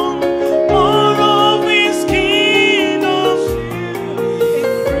own, more of His kingdom in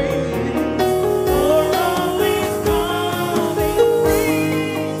praise, more of His coming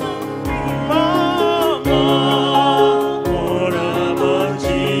praise on me, more about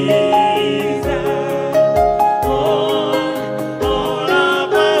Jesus, more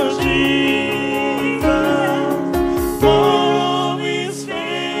about Jesus, more of His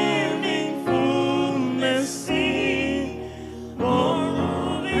saving fullness see, more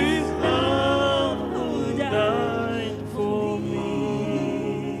of His love who died for me.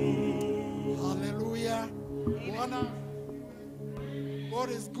 Hallelujah. Bwana, God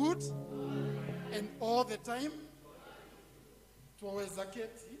is good and all the time. Twaweza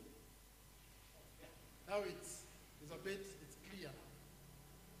keti. Now it's a bit, it's clear.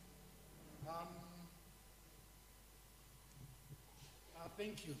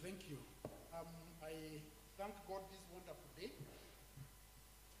 Thank you. I thank God this wonderful day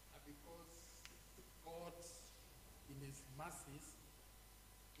because God, in His mercies,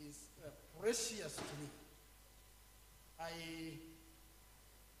 is precious to me. I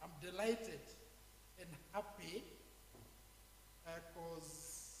am delighted and happy because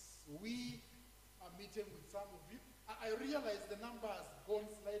we are meeting with some of you. I realize the number has gone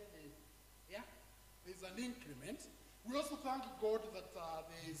slightly, yeah? There's an increment. We also thank God that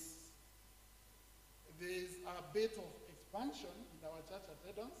there's a bit of expansion in our church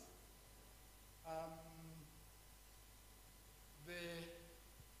attendance.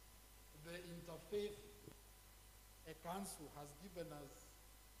 The Interfaith Council has given us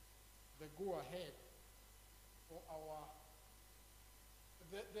the go-ahead for our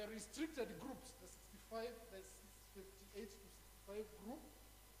the restricted groups, the 58 to 65 group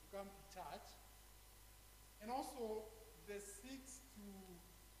to come to church, and also the 6 to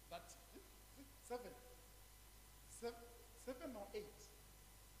 7 or 8,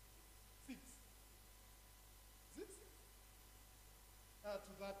 6. Is it 6?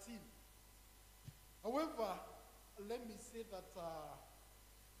 To 13. However, let me say that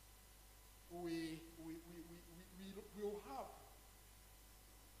we will have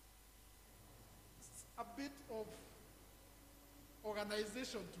a bit of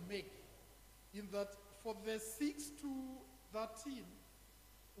organization to make, in that for the 6 to 13,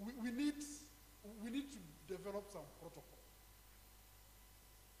 we need to develop some protocol.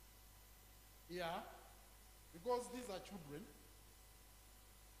 Yeah, because these are children,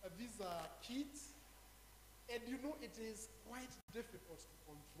 these are kids, And you know, it is quite difficult to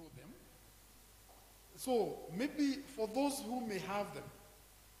control them. So maybe for those who may have them,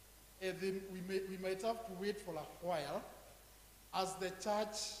 then we might have to wait for a while as the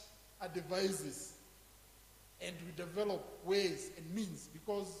church advises and we develop ways and means,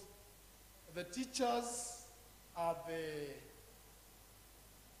 because the teachers are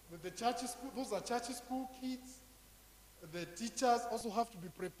the church school, those are church school kids. The teachers also have to be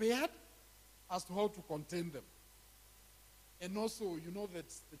prepared as to how to contain them. And also, you know that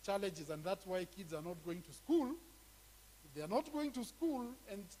the challenges, and that's why kids are not going to school. They are not going to school,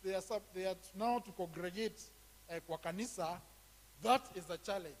 and they are now to congregate kwa kanisa. That is the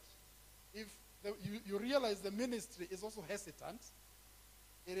challenge. If you realize the ministry is also hesitant,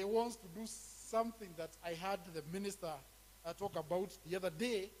 it wants to do something that I heard the minister talk about the other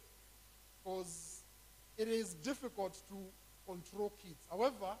day, because it is difficult to control kids.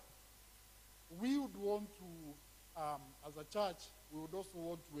 However, we would want to, as a church, we would also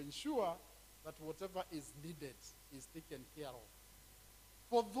want to ensure that whatever is needed is taken care of.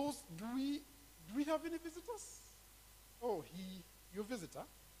 For those, do we have any visitors? Oh, you visitor?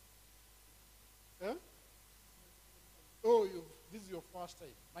 Eh? Oh, this is your first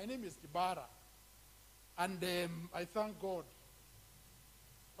time. My name is Kibara. And I thank God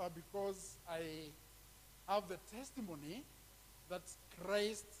because I have the testimony that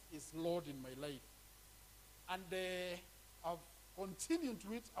Christ is Lord in my life. And I've continued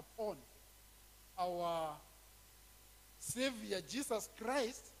to it upon our Savior, Jesus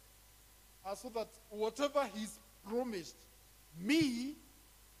Christ, so that whatever He's promised me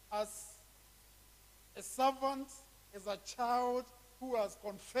as a servant, as a child who has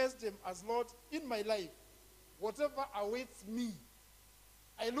confessed Him as Lord in my life, whatever awaits me,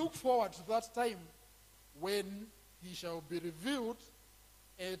 I look forward to that time when He shall be revealed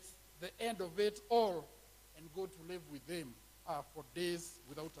at the end of it all and go to live with Him for days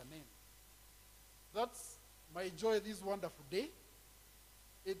without an end. That's my joy this wonderful day.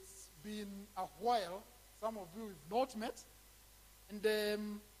 It's been a while. Some of you we've not met.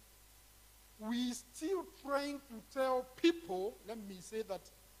 And we're still trying to tell people, let me say that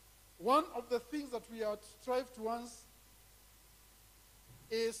one of the things that we are strive towards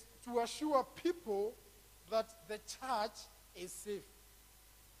is to assure people that the church is safe.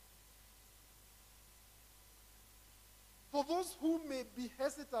 For those who may be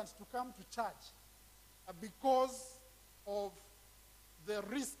hesitant to come to church because of the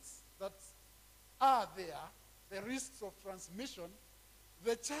risks that are there, the risks of transmission,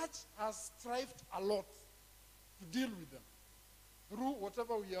 the church has strived a lot to deal with them through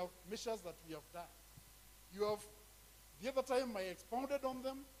whatever measures that we have done. The other time I expounded on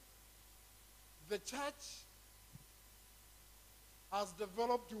them. The church has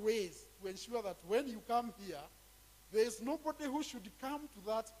developed ways to ensure that when you come here, there is nobody who should come to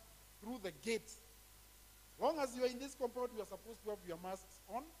that through the gate. As long as you are in this compound, you are supposed to have your masks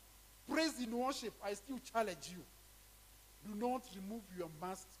on. Praise in worship, I still challenge you. Do not remove your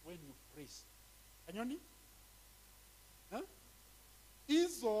masks when you praise. Anyoni? Huh?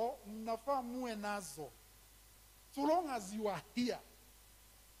 Izo mnafaa muwe nazo. So long as you are here.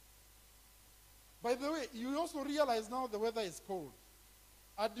 By the way, you also realize now the weather is cold.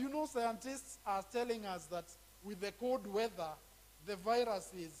 And you know scientists are telling us that with the cold weather, the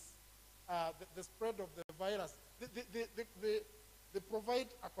virus is, the spread of the virus, they provide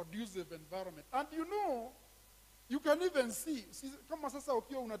a conducive environment. And you know, you can even see, kama sasa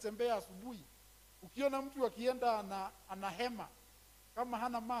ukiwa unatembea asubuhi, ukiona mtu akienda ana hema, kama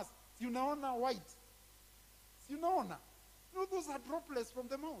hana mask, si unaona white, si unaona? You know, those are droplets from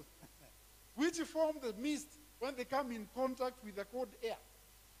the mouth, which form the mist when they come in contact with the cold air.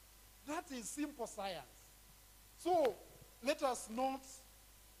 That is simple science. So let us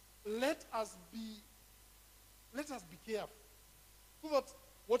be careful, so that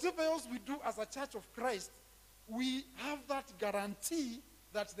whatever else we do as a church of Christ, we have that guarantee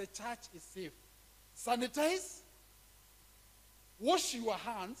that the church is safe. Sanitize, wash your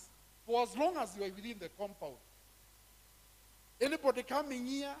hands for as long as you are within the compound. Anybody coming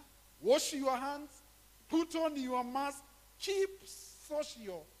here, wash your hands, put on your mask, keep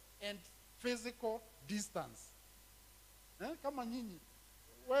social and physical distance. Kama nyinyi,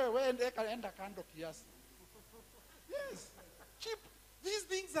 wewe enda kando kiasi. Yes, keep. These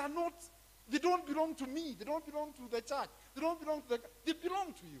things are not, they don't belong to me. They don't belong to the church. They don't belong to they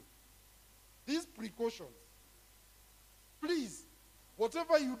belong to you. These precautions. Please,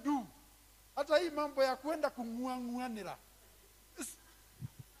 whatever you do, hata hii mambo ya kwenda kung'uanira.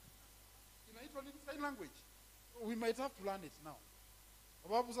 Inaitwa nini sign language? We might have to learn it now.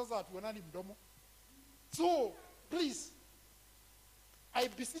 Sababu sasa hatuonani mdomo. So, please, I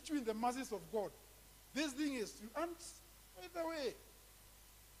beseech you in the mercies of God. This thing is, and by the way,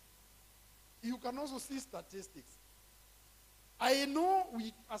 you can also see statistics. I know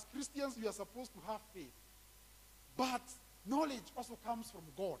we, as Christians, we are supposed to have faith. But knowledge also comes from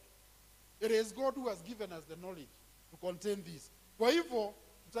God. It is God who has given us the knowledge to contain this. Kwa hivyo,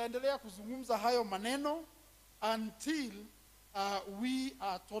 tutaendelea kuzungumza hayo maneno until we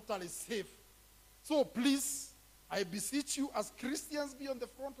are totally safe. So please, I beseech you as Christians, be on the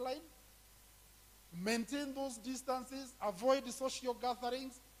front line. Maintain those distances. Avoid social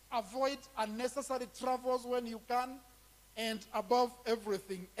gatherings. Avoid unnecessary travels when you can. And above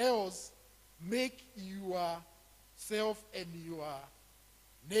everything else, make yourself and your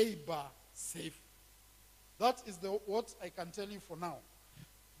neighbor safe. That is what I can tell you for now.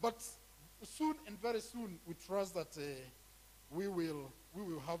 But soon and very soon, we trust that we will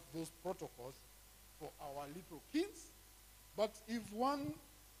have those protocols for our little kids. But if one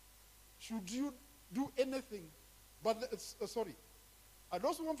should you do anything, but sorry, I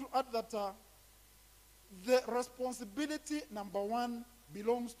also want to add that the responsibility, number one,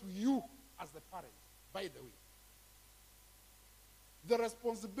 belongs to you as the parent, by the way. The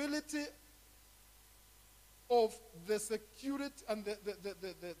responsibility of the security and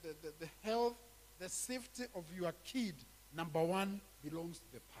the health, the safety of your kid, number one, belongs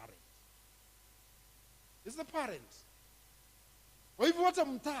to the parent. It's the parent. Kwa hivyo hata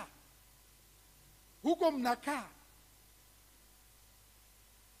mtaa, huko mnakaa.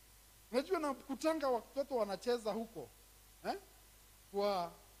 Unajua na kutanga watoto wanacheza huko,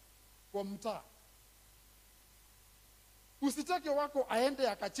 kwa mtaa. Usitake wako aende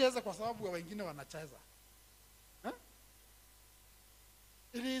akacheza kwa sababu wengine wanacheza.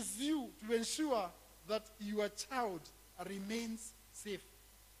 It is you to ensure that your child remains safe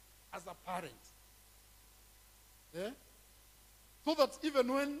as a parent. So that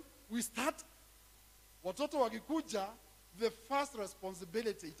even when we start, watoto wakikuja, the first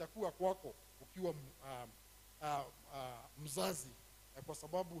responsibility itakuwa kwako ukiwa mzazi, kwa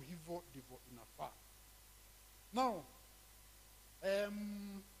sababu hivyo ndivyo inafaa. Now,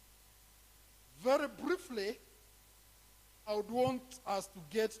 very briefly, I would want us to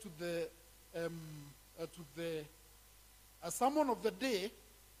get to the sermon of the day.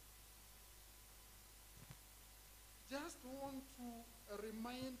 Just want to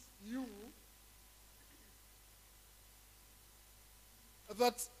remind you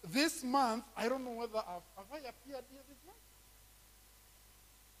that this month, I don't know whether have I appeared here this month?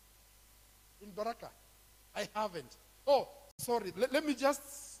 In Baraka? I haven't. Oh, sorry. Let me just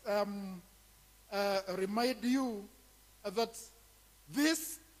remind you that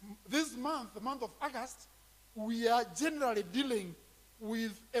this month, the month of August, we are generally dealing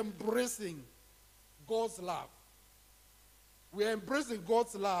with embracing God's love. We are embracing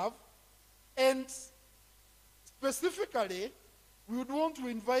God's love, and specifically, we would want to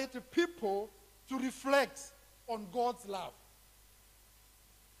invite people to reflect on God's love.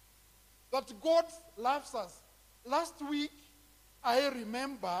 That God loves us. Last week, I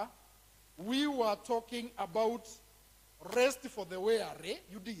remember we were talking about rest for the weary.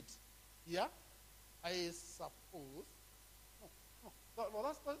 You did. Yeah? I suppose. No,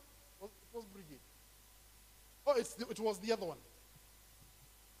 last time it was Brigade. Oh, it was the other one.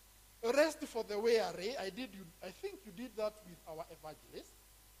 Rest for the weary. I think you did that with our evangelist.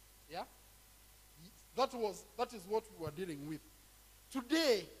 Yeah? That is what we were dealing with.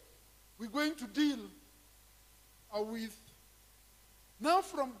 Today, we're going to deal with, now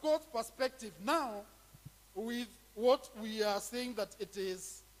from God's perspective, now with what we are saying that it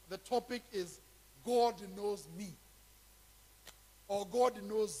is, the topic is God knows me. Or God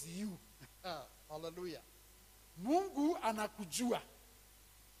knows you. Hallelujah. Mungu anakujua.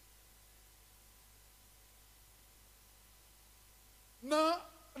 Na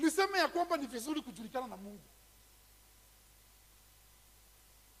niseme ya kwamba ni vizuri kujulikana na Mungu.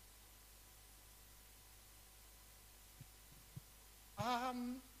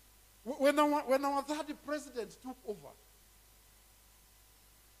 When our third president took over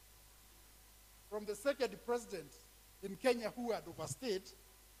from the second president in Kenya who had overstayed,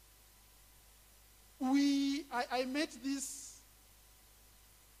 I met this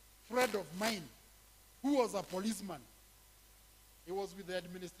friend of mine who was a policeman. He was with the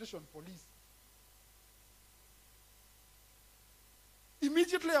administration police.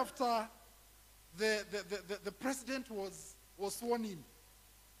 Immediately after the president was sworn in,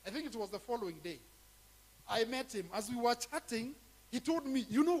 I think it was the following day, I met him. As we were chatting, he told me,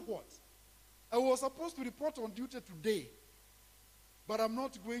 you know what? I was supposed to report on duty today, but I'm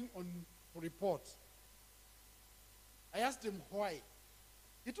not going on to report. I asked him why.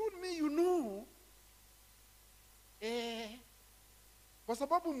 He told me, you know, kwa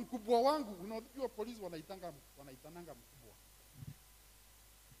sababu mkubwa wangu, unajua polisi wanaitananga mkubwa.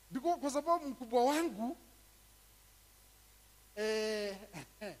 Because kwa sababu mkubwa wangu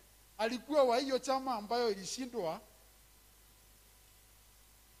alikuwa wa hiyo chama ambayo ilishindwa.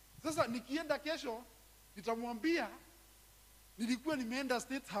 Sasa nikienda kesho nitamwambia nilikuwa nimeenda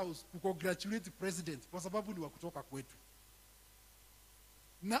State House kucongratulate president kwa sababu ni wa kutoka kwetu.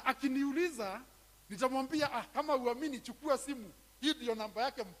 Na akiniuliza nitamwambia kama uamini chukua simu, hii ndio namba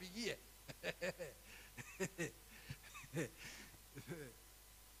yake mpigie.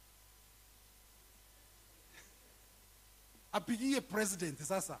 Apigie president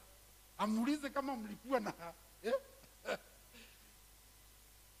sasa. Amuulize kama mlikuwa na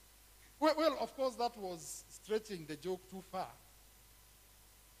Well, of course, that was stretching the joke too far.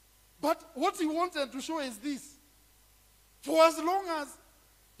 But what he wanted to show is this. For as long as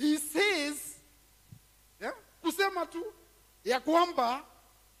he says, kusema tu, ya kwamba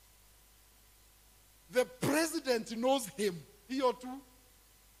the president knows him, hiyo tu,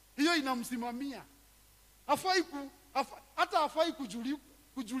 hiyo inamsimamia. Hata hafai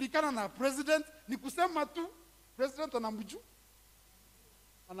kujulikana na president, ni kusema tu, president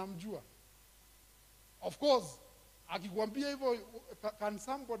anamjua. Of course, akikwambia hivyo, can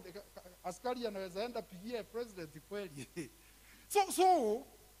somebody, askari anaweza enda pigia president kweli. So,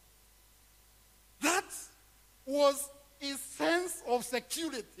 that was his sense of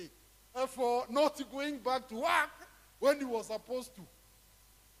security for not going back to work when he was supposed to.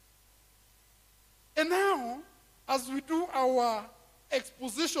 And now, as we do our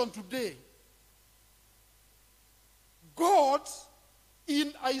exposition today, God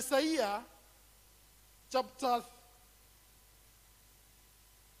in Isaiah chapter,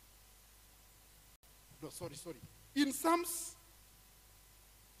 in Psalms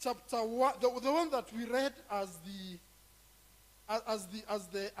chapter 1, the one that we read as the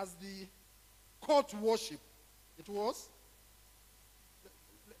court worship, it was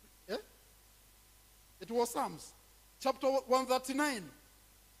Psalms chapter 139.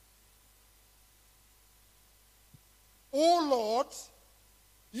 O Lord,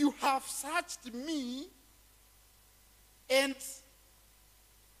 you have searched me and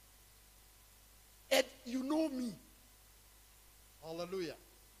you know me. Hallelujah.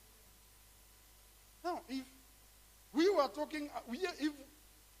 Now, if we were talking, if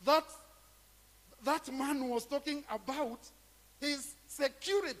that man was talking about his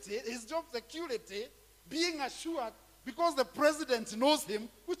security, his job security, being assured because the president knows him,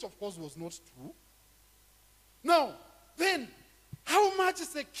 which of course was not true. Now, then, how much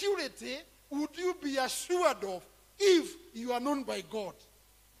security would you be assured of if you are known by God?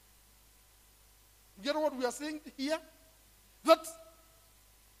 You get what we are saying here? That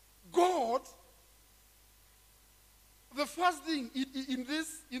God, the first thing in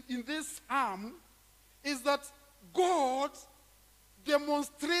this psalm is that God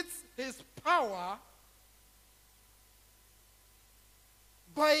demonstrates his power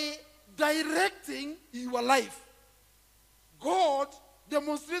by directing your life. God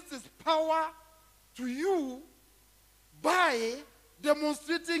demonstrates his power to you by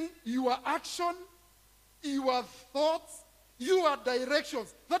demonstrating your action, your thoughts, your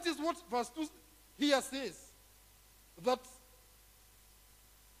directions. That is what verse 2 here says. That,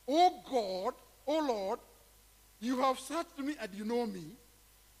 O God, O Lord, you have searched me and you know me.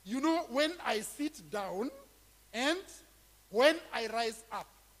 You know when I sit down and when I rise up.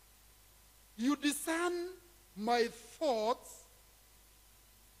 You discern my thoughts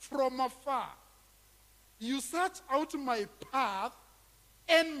from afar. You search out my path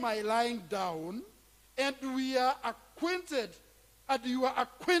and my lying down, and we are acquainted, and you are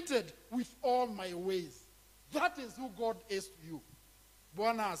acquainted with all my ways. That is who God is to you.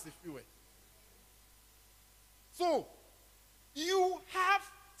 Bwana asifiwe. So, you have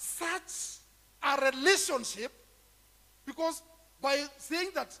such a relationship because by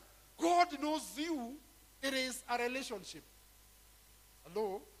saying that God knows you, it is a relationship.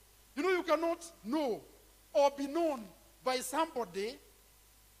 Hello? You know, you cannot know or be known by somebody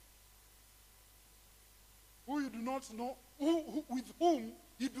who you do not know, with whom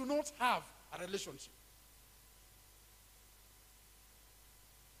you do not have a relationship.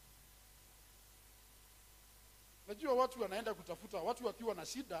 Najua watu wanaenda kutafuta, watu wakiwa na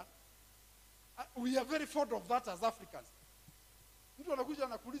shida. We are very fond of that as Africans. Mtu anakuja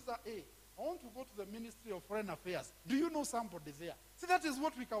anakuuliza, hey, I want to go to the Ministry of Foreign Affairs. Do you know somebody there? See, that is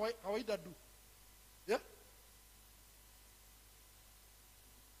what we kawaida do. Yeah?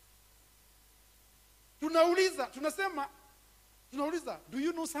 tunasema, do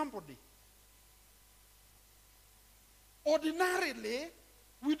you know somebody? Ordinarily,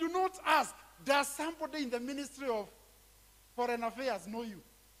 we do not ask, does somebody in the Ministry of Foreign Affairs know you?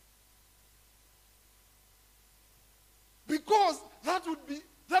 Because that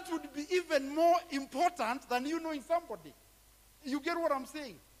would be even more important than you knowing somebody. You get what I'm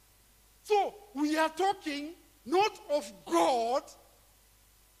saying? So we are talking not of God,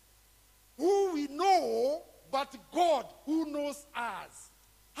 who we know, but God who knows us.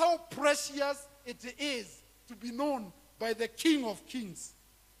 How precious it is to be known by the King of Kings.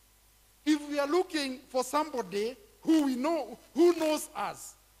 If we are looking for somebody who we know, who knows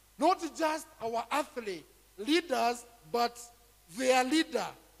us, not just our earthly leaders, but their leader,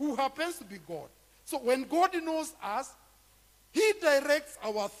 who happens to be God. So when God knows us, he directs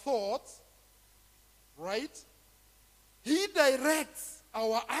our thoughts, right? He directs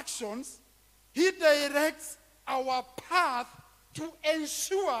our actions. He directs our path to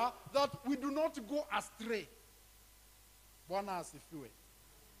ensure that we do not go astray. Bwana asifiwe.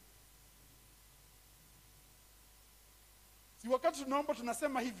 Si wakati tunaomba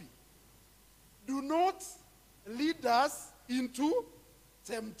tunasema hivi, do not lead us into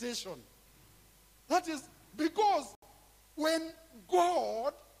temptation. That is because when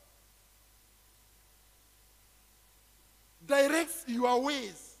God directs your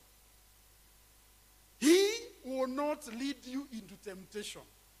ways, he will not lead you into temptation.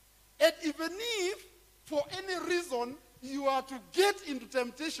 And even if for any reason you are to get into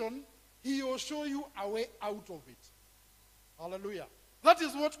temptation, he will show you a way out of it. Hallelujah. That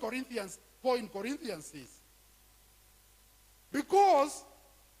is what Paul in Corinthians says. Because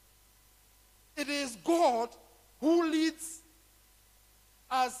it is God who leads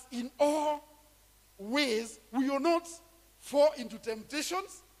us in all ways, we will not fall into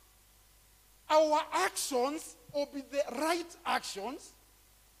temptations. Our actions will be the right actions,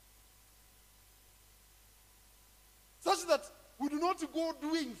 such that we do not go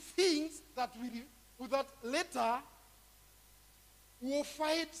doing things that later we will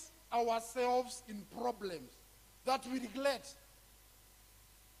find ourselves in problems that we regret.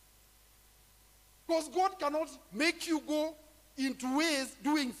 Because God cannot make you go into ways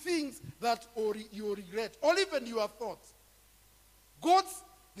doing things that you regret, or even your thoughts.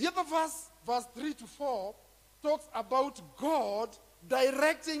 The other verse 3 to 4, talks about God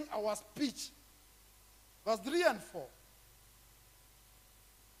directing our speech. Verse 3 and 4.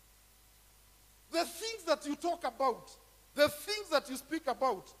 The things that you talk about, the things that you speak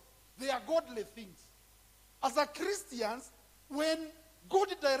about, they are godly things. As a Christian, when God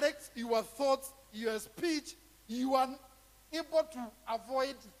directs your thoughts, your speech, you are able to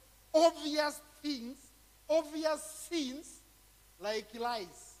avoid obvious things, obvious sins, like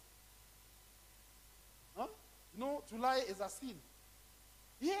lies. Huh? No, to lie is a sin.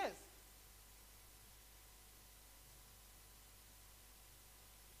 Yes.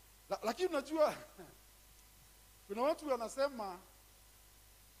 Lakini unajua kuna watu wanasema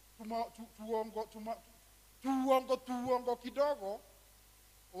tuongo kidogo,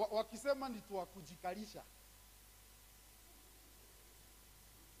 wakisema ni tuwa kujikalisha.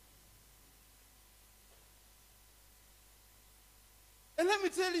 And let me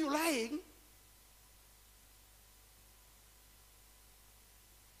tell you, lying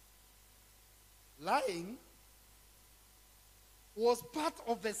was part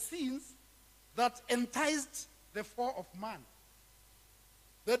of the sins that enticed the fall of man.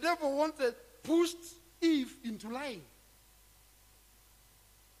 The devil pushed Eve into lying.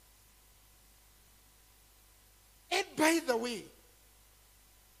 And by the way,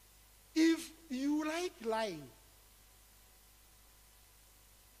 if you like lying,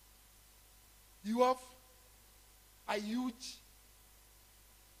 you have a huge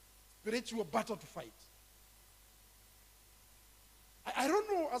spiritual battle to fight. I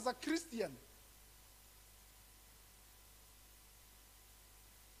don't know, as a Christian,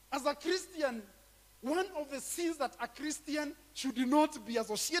 one of the sins that a Christian should not be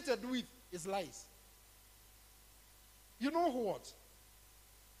associated with is lies. You know what?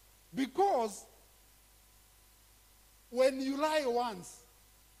 Because when you lie once,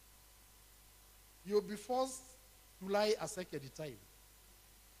 you'll be forced to lie a second time.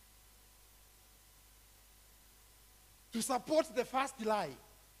 To support the first lie.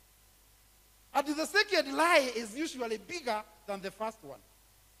 And the second lie is usually bigger than the first one.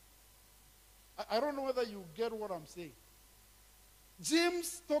 I don't know whether you get what I'm saying.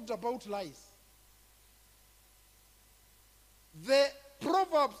 James talked about lies. The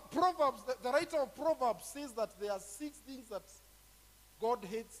writer of Proverbs says that there are 6 things that God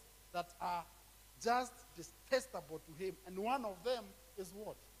hates that are just detestable to him. And one of them is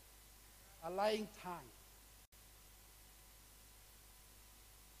what? A lying tongue.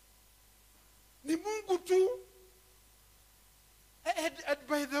 Ni Mungu tu. And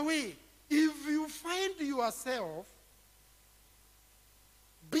by the way, if you find yourself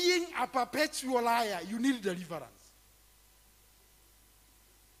being a perpetual liar, you need deliverance.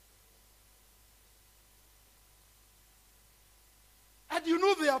 And you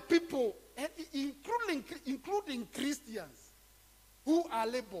know there are people, including Christians, who are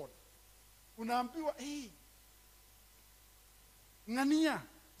labeled. Unaambiwa, hey, ngania,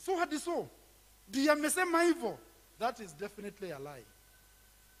 so hadi so. Ndiye amesema hivyo. That is definitely a lie.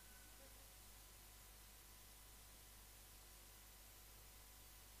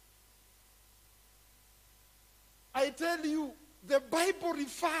 I tell you, the Bible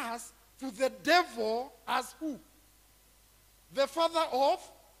refers to the devil as who? The father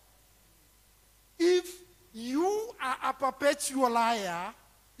of? If you are a perpetual liar,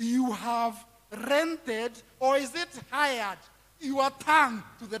 you have rented, or is it hired, your tongue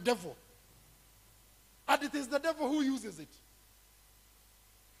to the devil. And it is the devil who uses it.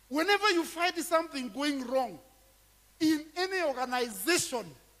 Whenever you find something going wrong in any organization,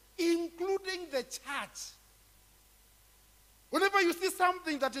 including the church, whenever you see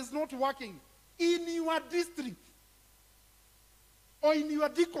something that is not working in your district or in your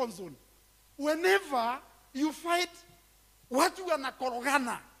deacon zone, whenever you find watu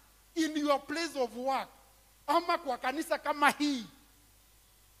wanakorogana in your place of work, ama kwa kanisa kama hii,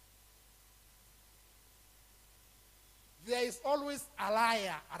 there is always a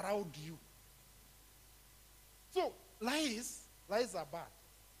liar around you. So, lies are bad.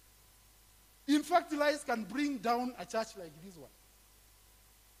 In fact, lies can bring down a church like this one.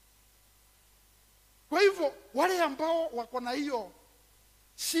 Kwa hivyo, wale ambao wako na hiyo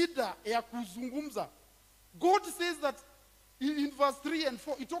shida ya kuzungumza, God says that in verse 3 and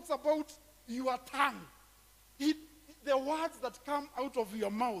 4, it talks about your tongue. The words that come out of your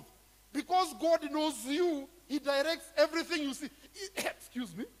mouth. Because God knows you, he directs everything you see.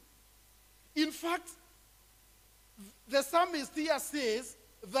 Excuse me. In fact, the psalmist here says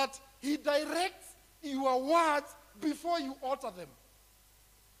that he directs your words before you utter them.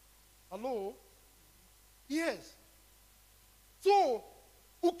 Hello? Yes. So,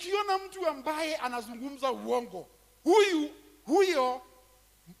 ukiona mtu ambaye anazungumza uongo, huyo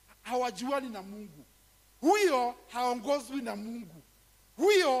hawajuani na Mungu. Huyo haongozwi na Mungu.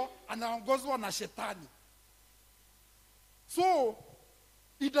 Huyo anaongozwa na shetani. So,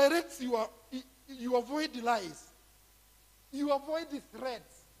 he directs you avoid lies. You avoid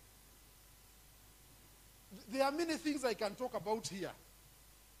threats. There are many things I can talk about here.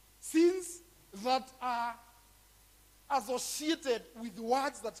 Sins that are associated with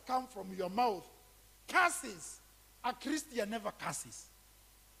words that come from your mouth. Curses. A Christian never curses.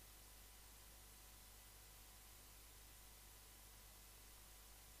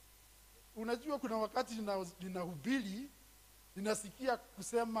 Unajua kuna wakati ninahubiri, ninasikia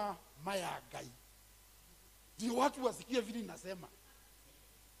kusema mayagai. Ndio watu wasikie vile ninasema.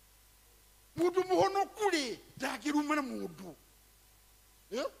 Mudu muhono kule, dakiruma na mudu.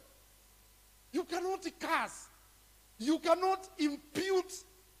 Yeah? You cannot curse. You cannot impute,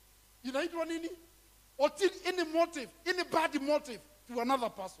 inaitwa nini? Or any motive, any bad motive to another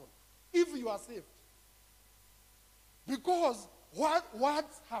person, if you are saved. Because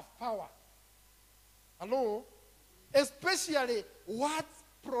words have power. Hello? Especially words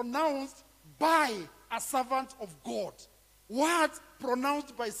pronounced by a servant of God. Words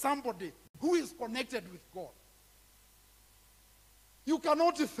pronounced by somebody who is connected with God. You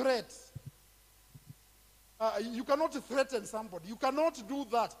cannot you cannot threaten somebody. You cannot do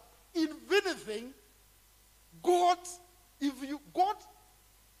that. In anything, God,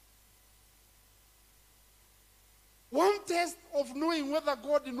 one test of knowing whether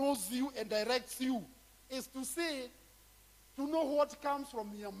God knows you and directs you is to know what comes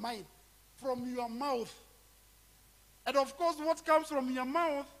from your mind, from your mouth. And of course, what comes from your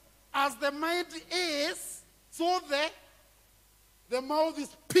mouth, as the mind is, so the mouth is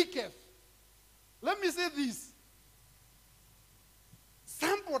speaketh. Let me say this.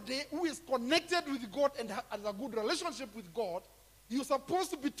 Somebody who is connected with God and has a good relationship with God, you're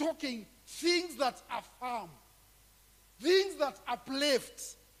supposed to be talking things that are firm, things that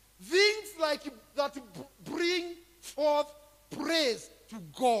uplift, things like that bring forth praise to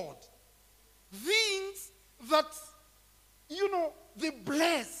God, things that, they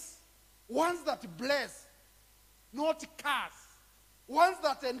bless, ones that bless, not curse, ones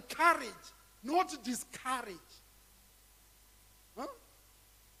that encourage, not discourage. Huh?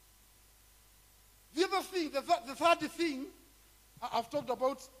 The other thing, the third thing, I've talked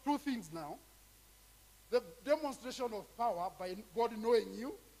about two things now. The demonstration of power by God knowing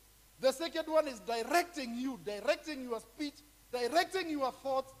you. The second one is directing you, directing your speech, directing your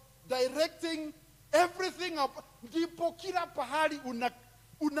thoughts, directing everything. Ndipo kila pahali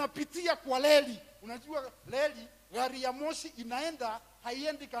unapitia kwa leli. Unajua leli, gari ya moshi inaenda,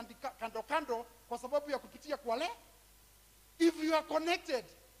 haiendi kando kando kwa sababu ya kupitia kwa leli. If you are connected,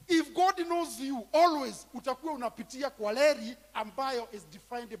 if God knows you, always utakuwa unapitia kwa leri ambayo is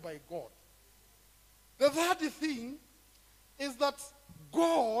defined by God. The third thing is that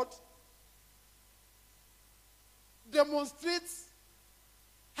God demonstrates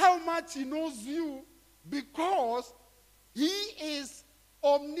how much he knows you because he is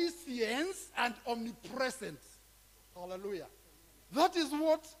omniscient and omnipresent. Hallelujah. That is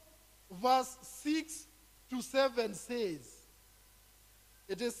what verse 6 to 7 says.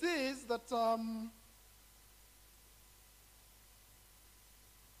 It says that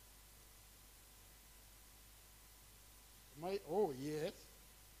yes.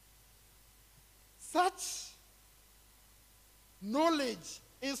 Such knowledge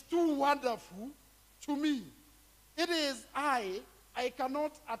is too wonderful to me. It is I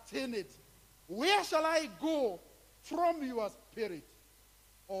cannot attain it. Where shall I go from your spirit?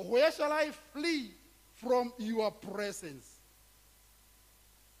 Or where shall I flee from your presence?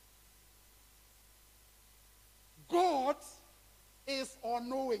 God is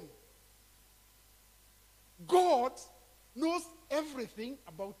all-knowing. God knows everything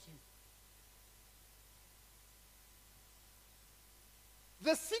about you.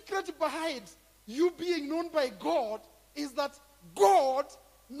 The secret behind you being known by God is that God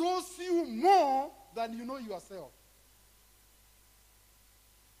knows you more than you know yourself.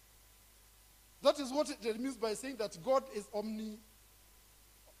 That is what it means by saying that God is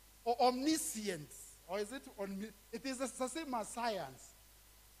omniscient. Or is it it is the same as science.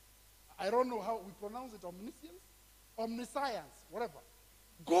 I don't know how we pronounce it, omniscience, omniscience, whatever.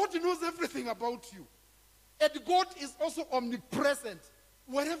 God knows everything about you. And God is also omnipresent.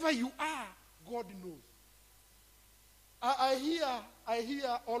 Wherever you are, God knows. I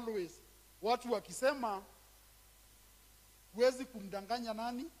hear always watu wakisema huwezi kumdanganya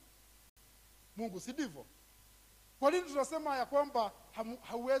nani? Mungu, si ndivyo? Kwa nini tunasema ya kwamba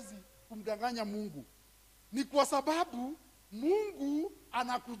hauwezi kumdanganya Mungu? Ni kwa sababu Mungu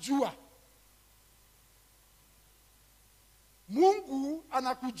anakujua. Mungu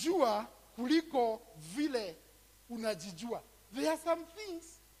anakujua kuliko vile unajijua. There are some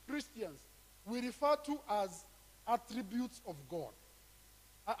things, Christians, we refer to as attributes of God.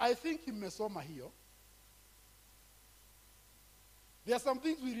 I think imesoma hiyo. There are some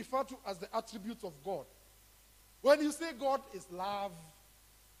things we refer to as the attributes of God. When you say God is love,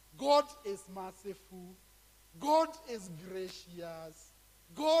 God is merciful, God is gracious,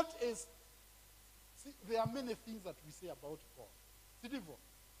 God is... See, there are many things that we say about God. Sidivo.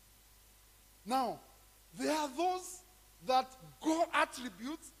 Now, there are those that God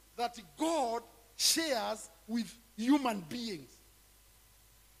attributes that God shares with human beings.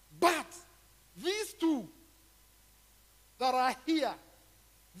 But these two that are here,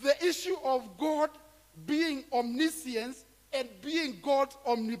 the issue of God being omniscient and being God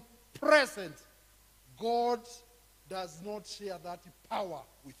omnipresent, God does not share that power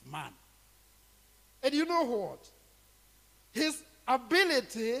with man. And you know what? His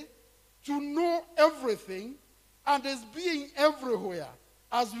ability to know everything and his being everywhere,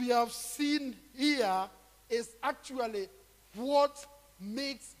 as we have seen here, is actually what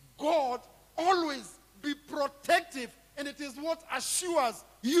makes God always be protective, and it is what assures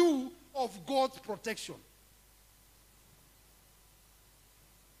you of God's protection.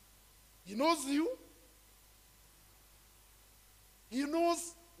 He knows you. He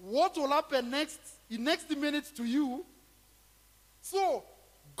knows what will happen in next minute to you. So,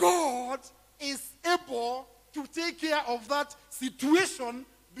 God is able to take care of that situation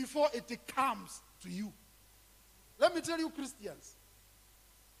before it comes to you. Let me tell you, Christians,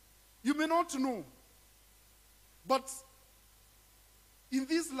 you may not know, but in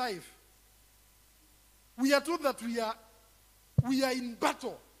this life, we are told that we are in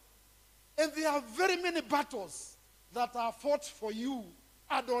battle. And there are very many battles that are fought for you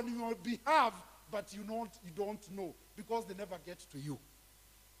and on your behalf, but you don't know because they never get to you.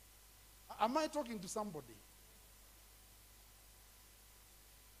 Am I talking to somebody?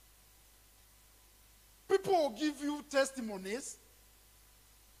 People will give you testimonies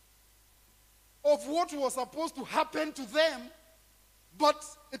of what was supposed to happen to them, but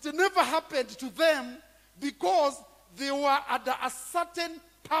it never happened to them because they were under a certain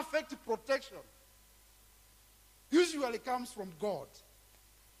perfect protection. usually comes from God.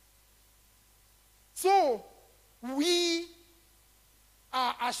 So, we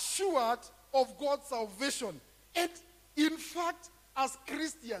are assured of God's salvation. And in fact, as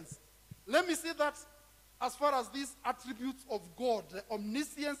Christians, let me say that as far as these attributes of God, the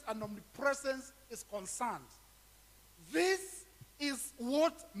omniscience and omnipresence is concerned, this is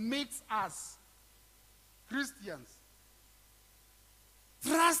what makes us Christians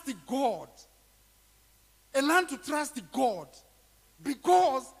trust God and learn to trust God,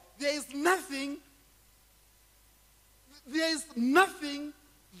 because there is nothing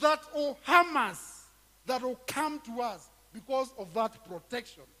that will harm us, that will come to us because of that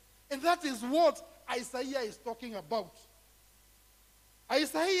protection. And that is what Isaiah is talking about.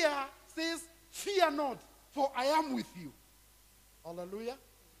 Isaiah says, "Fear not, for I am with you." Hallelujah.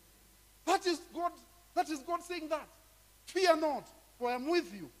 That is God saying that. Fear not, for I am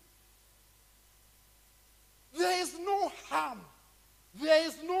with you. There is no harm. There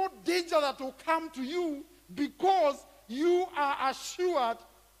is no danger that will come to you, because you are assured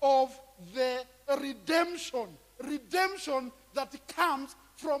of the redemption that comes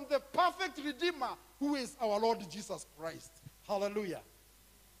from the perfect Redeemer, who is our Lord Jesus Christ. Hallelujah.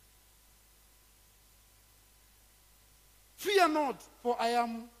 Fear not, for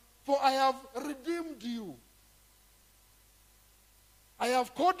I have redeemed you. I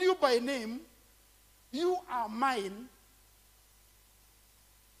have called you by name. You are mine.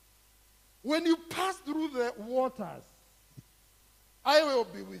 When you pass through the waters, I will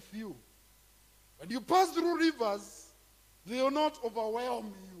be with you. When you pass through rivers, they will not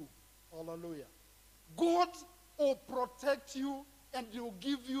overwhelm you. Hallelujah. God will protect you, and He will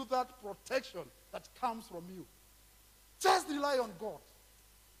give you that protection that comes from you. Just rely on God,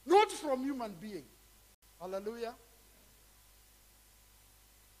 not from human being. Hallelujah.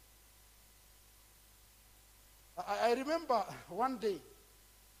 I remember one day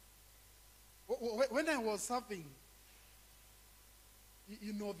when I was serving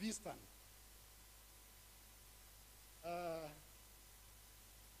in Northeastern.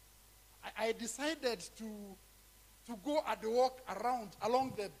 I decided to go and walk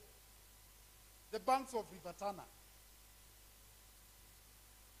along the banks of River Tana.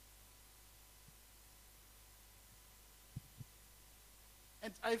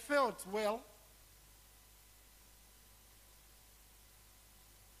 And I felt, well,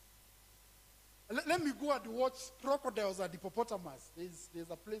 let me go and watch crocodiles and hippopotamus. There's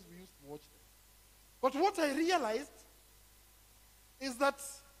a place we used to watch them. But what I realized is that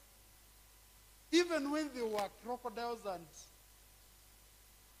even when there were crocodiles and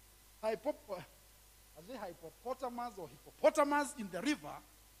hippopotamus or hippopotamus in the river,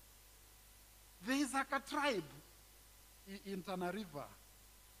 there is like a tribe in Tana River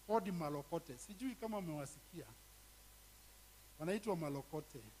called the Malokote. Sijui kama mmewasikia. Wanaitwa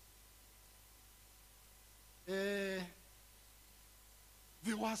Malokote. They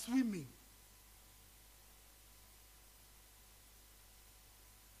were swimming.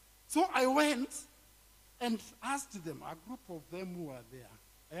 So I went and asked them, a group of them who were there.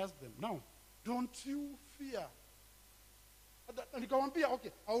 I asked them, "Now, don't you fear?" And nikamwambia,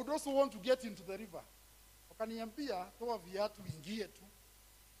 "Okay, I would also want to get into the river." Wakaniambia, "Toa viatu ingie tu."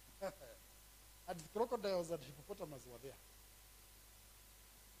 And the crocodiles and hippopotamus were there.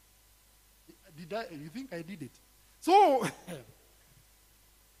 You think I did it? So,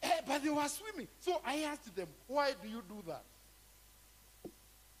 but they were swimming. So I asked them, "Why do you do that?"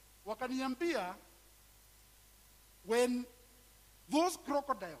 Wakaniambia, when those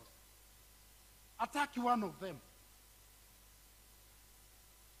crocodiles attack one of them,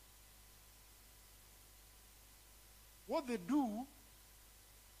 what they do,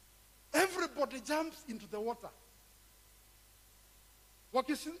 everybody jumps into the water.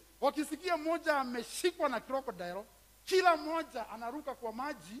 Wakisikia moja ameshikwa na crocodile, kila moja anaruka kwa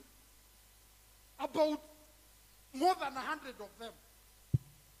maji, about more than 100 of them.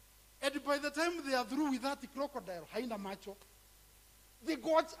 And by the time they are through with that crocodile, haina macho, they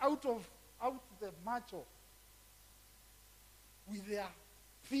got out the macho with their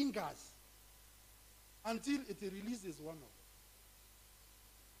fingers until it releases one of them.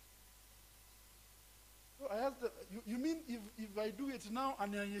 So I asked them, you mean if I do it now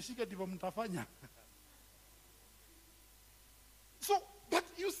and anyeshika ndivyo mtafanya? So, but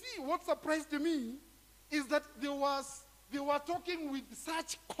you see, what surprised me is that they were talking with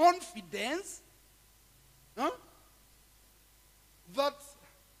such confidence, that,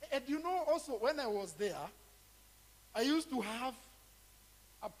 and you know, also when I was there, I used to have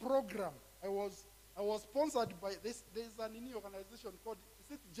a program. I was sponsored by this. There's an organization called,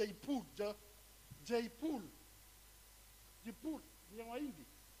 is it J-Pool? J-Pool. Jipul, Nyawahindi.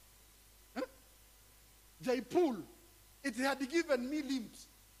 Huh? Jaipul. It had given me limbs.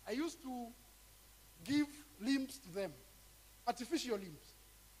 I used to give limbs to them, artificial limbs.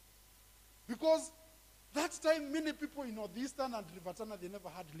 Because that time, many people in Northeastern and Rivatana, they never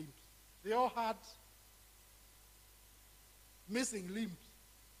had limbs. They all had missing limbs.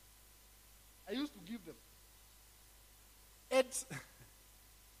 I used to give them. And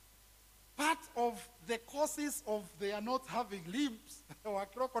part of the causes of their not having limbs were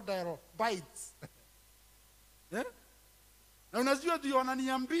crocodile bites. Yeah? Na unajua ndio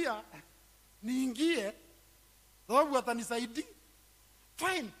wananiambia niingie sababu watanisaidi.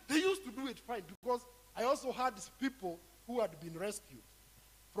 Fine, they used to do it fine because I also had people who had been rescued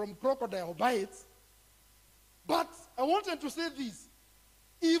from crocodile bites. But I wanted to say this.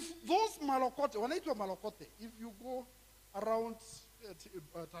 If those malokote, wanaitwa malokote, if you go around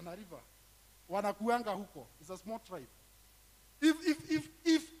Tana River, wanakuanga huko, it's a small tribe.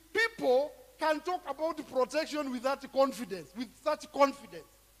 If people can talk about protection with that confidence, with such confidence,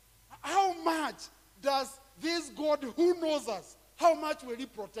 how much does this God who knows us, how much will he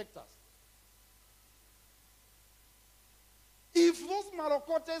protect us? If those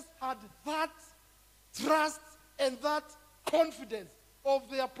Malokotes had that trust and that confidence of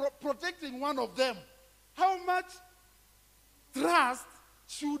their protecting one of them, how much trust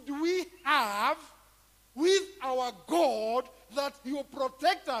should we have with our God that he will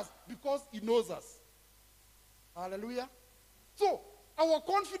protect us because he knows us? Hallelujah. So, our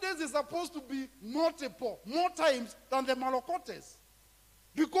confidence is supposed to be multiple, more times than the Malokotes.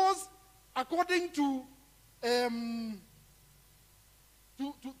 Because according to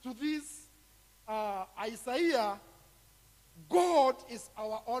this Isaiah, God is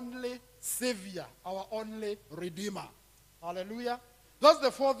our only Savior, our only Redeemer. Hallelujah. That's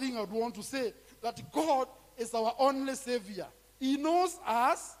the fourth thing I would want to say, that God is our only Savior. He knows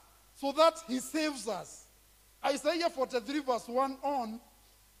us so that he saves us. Isaiah 43 verse 1 on,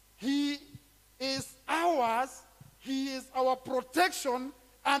 he is ours, he is our protection,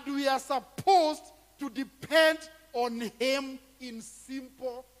 and we are supposed to depend on him in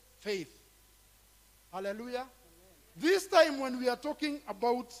simple faith. Hallelujah. Amen. This time when we are talking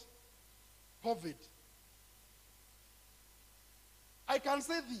about COVID, I can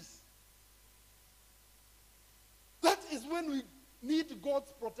say this. That is when we need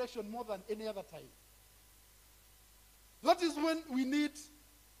God's protection more than any other time. That is when we need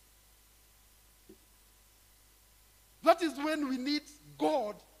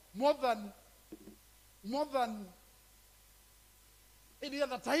God more than any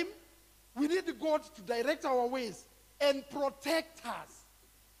other time. We need God to direct our ways and protect us,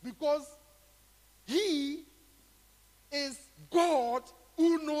 because he is God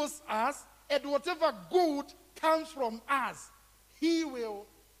who knows us, and whatever good comes from us, he will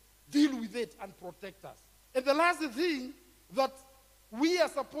deal with it and protect us. And the last thing that we are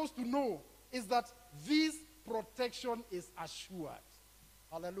supposed to know is that this protection is assured.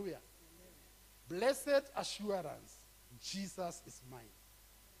 Hallelujah. Amen. Blessed assurance, Jesus is mine.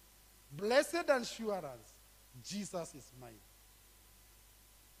 Blessed assurance, Jesus is mine.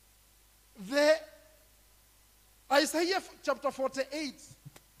 The Isaiah chapter 43,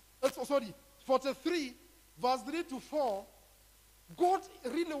 verse 3 to 4, God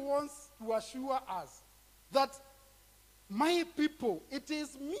really wants to assure us that my people, it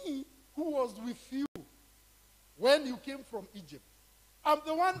is me who was with you when you came from Egypt. I'm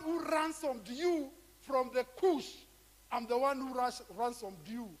the one who ransomed you from the Cush. I'm the one who ransomed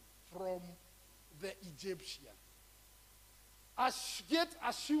you from the Egyptian. Get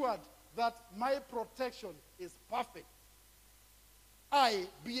assured that my protection is perfect. I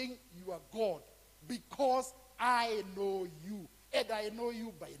being your God, because I know you, and I know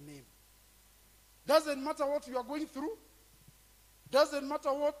you by name. Doesn't matter what you are going through. Doesn't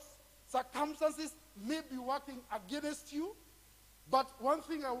matter what circumstances may be working against you. But one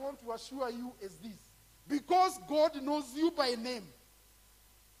thing I want to assure you is this. Because God knows you by name,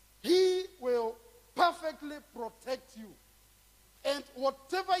 he will perfectly protect you. And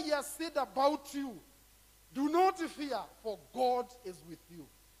whatever he has said about you, do not fear, for God is with you.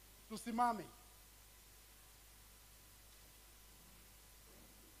 Tusimame.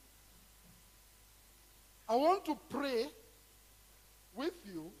 I want to pray with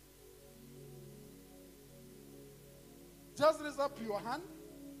you. Just raise up your hand.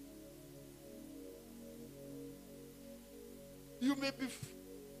 You may be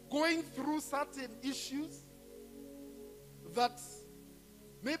going through certain issues that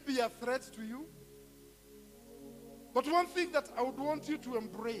may be a threat to you. But one thing that I would want you to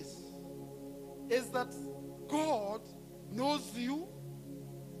embrace is that God knows you.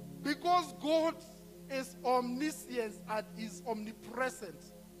 Because God is omniscient and is omnipresent,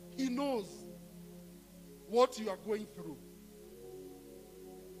 he knows what you are going through.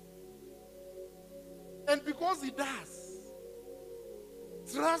 And because he does,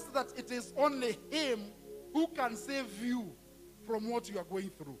 trust that it is only him who can save you from what you are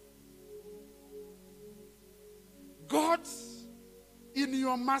going through. God, in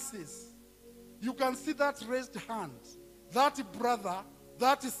your mercies, you can see that raised hand, that brother,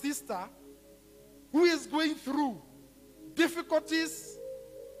 that sister who is going through difficulties,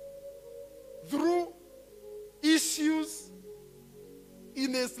 through issues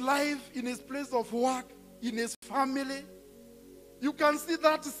in his life, in his place of work, in his family. You can see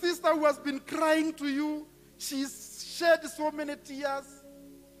that sister who has been crying to you. She's shed so many tears.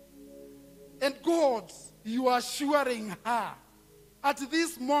 And God, you are assuring her at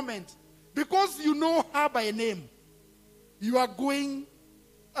this moment, because you know her by name, you are going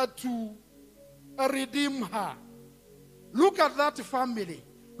to redeem her. Look at that family.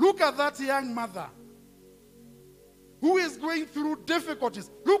 Look at that young mother who is going through difficulties.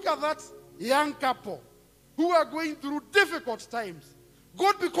 Look at that young couple who are going through difficult times.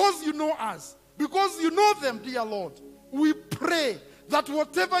 God, because you know us, because you know them, dear Lord, we pray that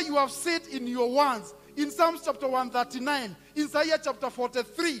whatever you have said in your words, in Psalms chapter 139, in Isaiah chapter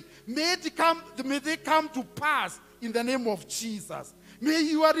 43, may they come to pass in the name of Jesus. May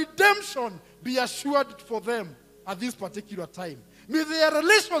your redemption be assured for them at this particular time. May their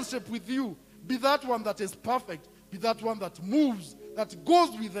relationship with you be that one that is perfect, be that one that moves, that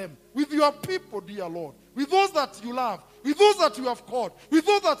goes with them, with your people, dear Lord, with those that you love, with those that you have called, with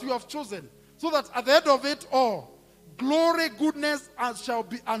those that you have chosen, so that at the end of it all, glory, goodness shall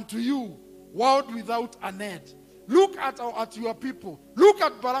be unto you, world without an end. Look at your people. Look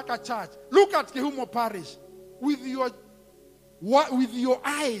at Baraka Church. Look at Kehumo Parish with your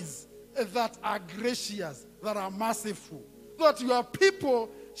eyes that are gracious, that are merciful, so that your people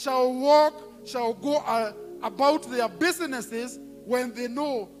shall walk, shall go about their businesses when they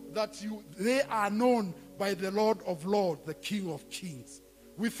know that they are known by the Lord of Lords, the King of Kings.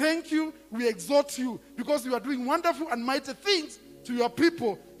 We thank you, we exhort you, because you are doing wonderful and mighty things to your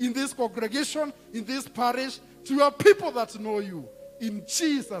people in this congregation, in this parish, to your people that know you. In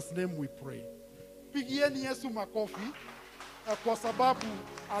Jesus' name we pray. Pigieni Yesu makofi kwa sababu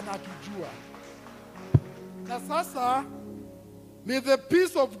anatujua. Na sasa, may the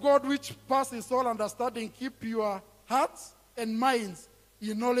peace of God which passes all understanding keep your hearts and minds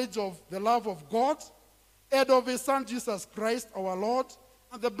in knowledge of the love of God and of his Son Jesus Christ our Lord,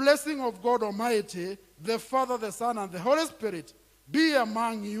 and the blessing of God Almighty, the Father, the Son, and the Holy Spirit be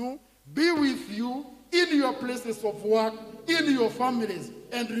among you, be with you in your places of work, in your families,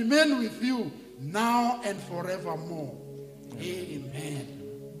 and remain with you now and forevermore. Amen.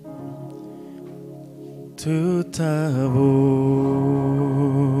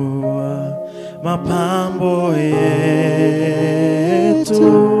 Tutavua mapambo yetu,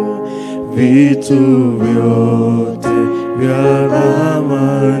 vitu vyote vya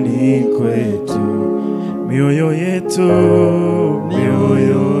thamani kwetu, mioyo yetu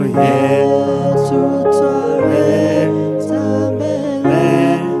twaleta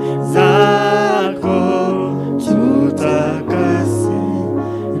mbele zako, tutakase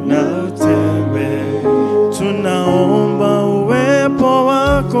na utembee. Tunaomba uwepo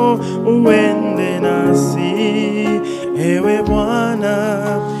wako uende nasi, ewe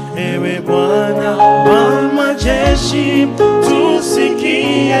Bwana wa majeshi,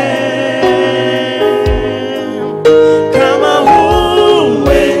 tusikie. Kama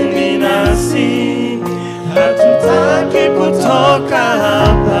huendi nasi, hatutaki kutoka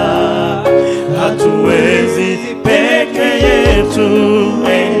hapa, hatuwezi peke yetu,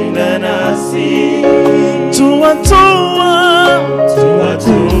 enda nasi.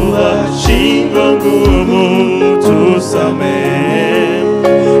 Tuwatua shingo ngumu, tusamehe.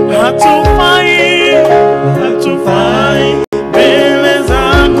 Hatufai mbele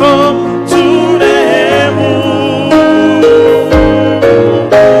zako,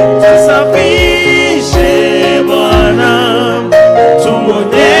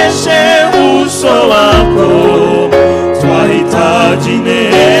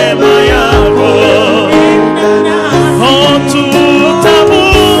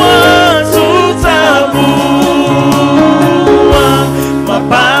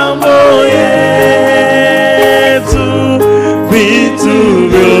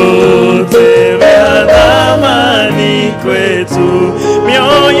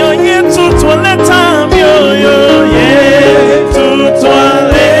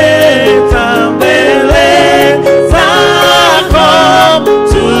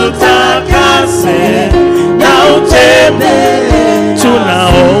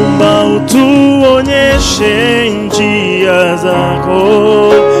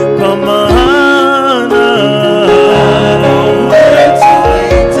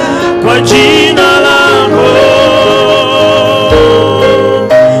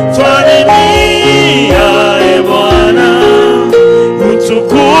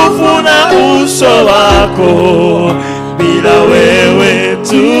 wako, bila wewe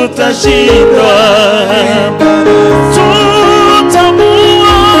tutashindwa.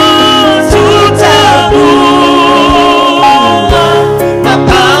 Tutamua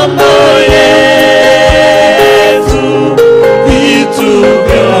mapambo yetu, vitu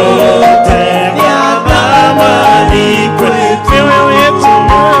vyote vya thamani kwetu. Mioyo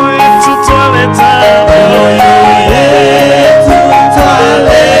yetu twaleta, mioyo yetu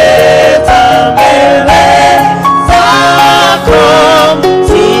twaleta mbele zako,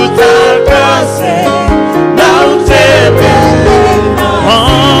 tutakase na utembee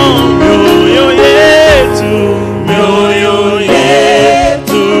nasi. Mioyo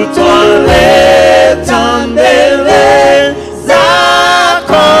yetu twaleta mbele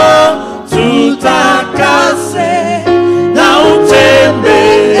zako, tutakase na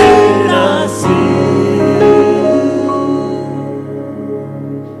utembee nasi.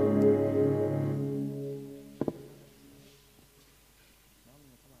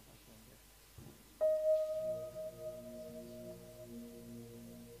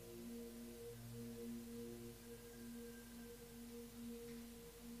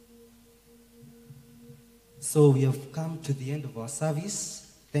 So we have come to the end of our service.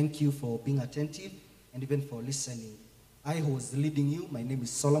 Thank you for being attentive and even for listening. I who was leading you, my name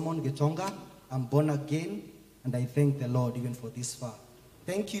is Solomon Getonga. I'm born again, and I thank the Lord even for this far.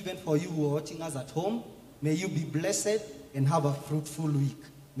 Thank you even for you who are watching us at home. May you be blessed and have a fruitful week.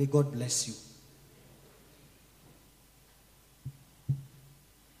 May God bless you.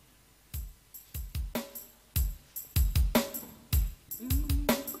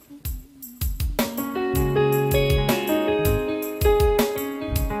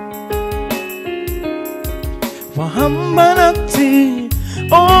 Wahambanati,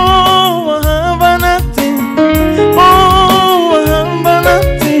 oh wahambanati, oh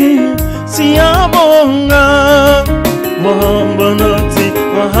wahambanati, siyabonga. Wahambanati,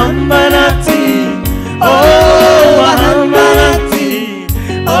 wahambanati, oh wahambanati,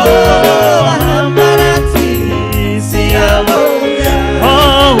 oh wahambanati, siyabonga. Oh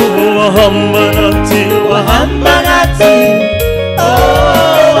wahambanati, wahambanati, oh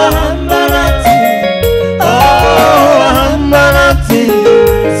wahambanati.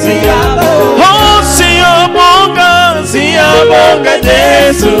 Siyabonga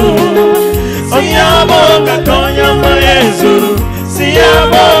Yesu, siyabonga konyama Yesu,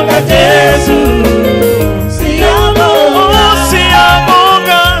 siyabonga Yesu, siyabonga,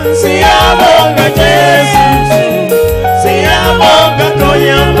 siyabonga Yesu, siyabonga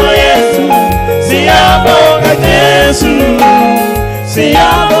konyama Yesu, siyabonga Yesu,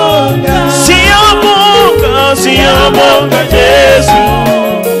 siyabonga, siyabonga, siyabonga Yesu,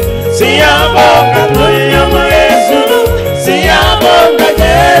 siyabonga konyama Yesu, siyabonga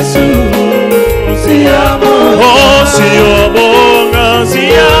Yesu, siyabonga, oh siyabonga,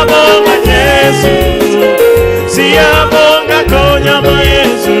 siyabonga Yesu, siyabonga konyama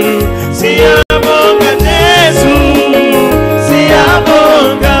Yesu, siyabonga Yesu,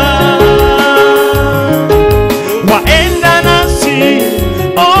 siyabonga. Waenda nasi,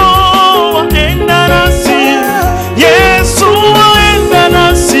 oh waenda nasi, Yesu waenda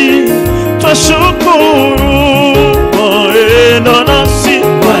nasi, twashukuru. Waenda nasi,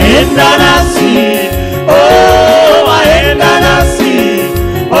 waenda nasi, oh waenda nasi,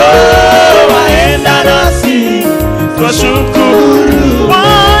 oh waenda nasi, twashukuru.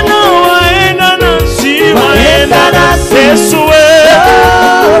 Bwana waenda nasi, waenda nasi, Yesu we,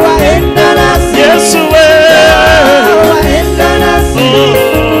 waenda nasi, Yesu we, waenda nasi,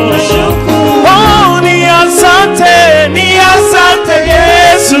 twashukuru. Oh ni asante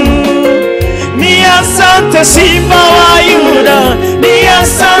Yesu, ni asante Simba wa Yuda, ni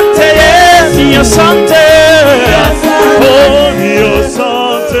asante Yesu, ni asante, oh ni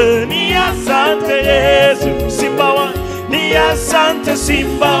asante, ni asante Yesu, Simba wa, ni asante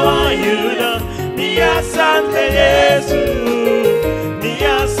Simba wa Yuda, ni asante Yesu.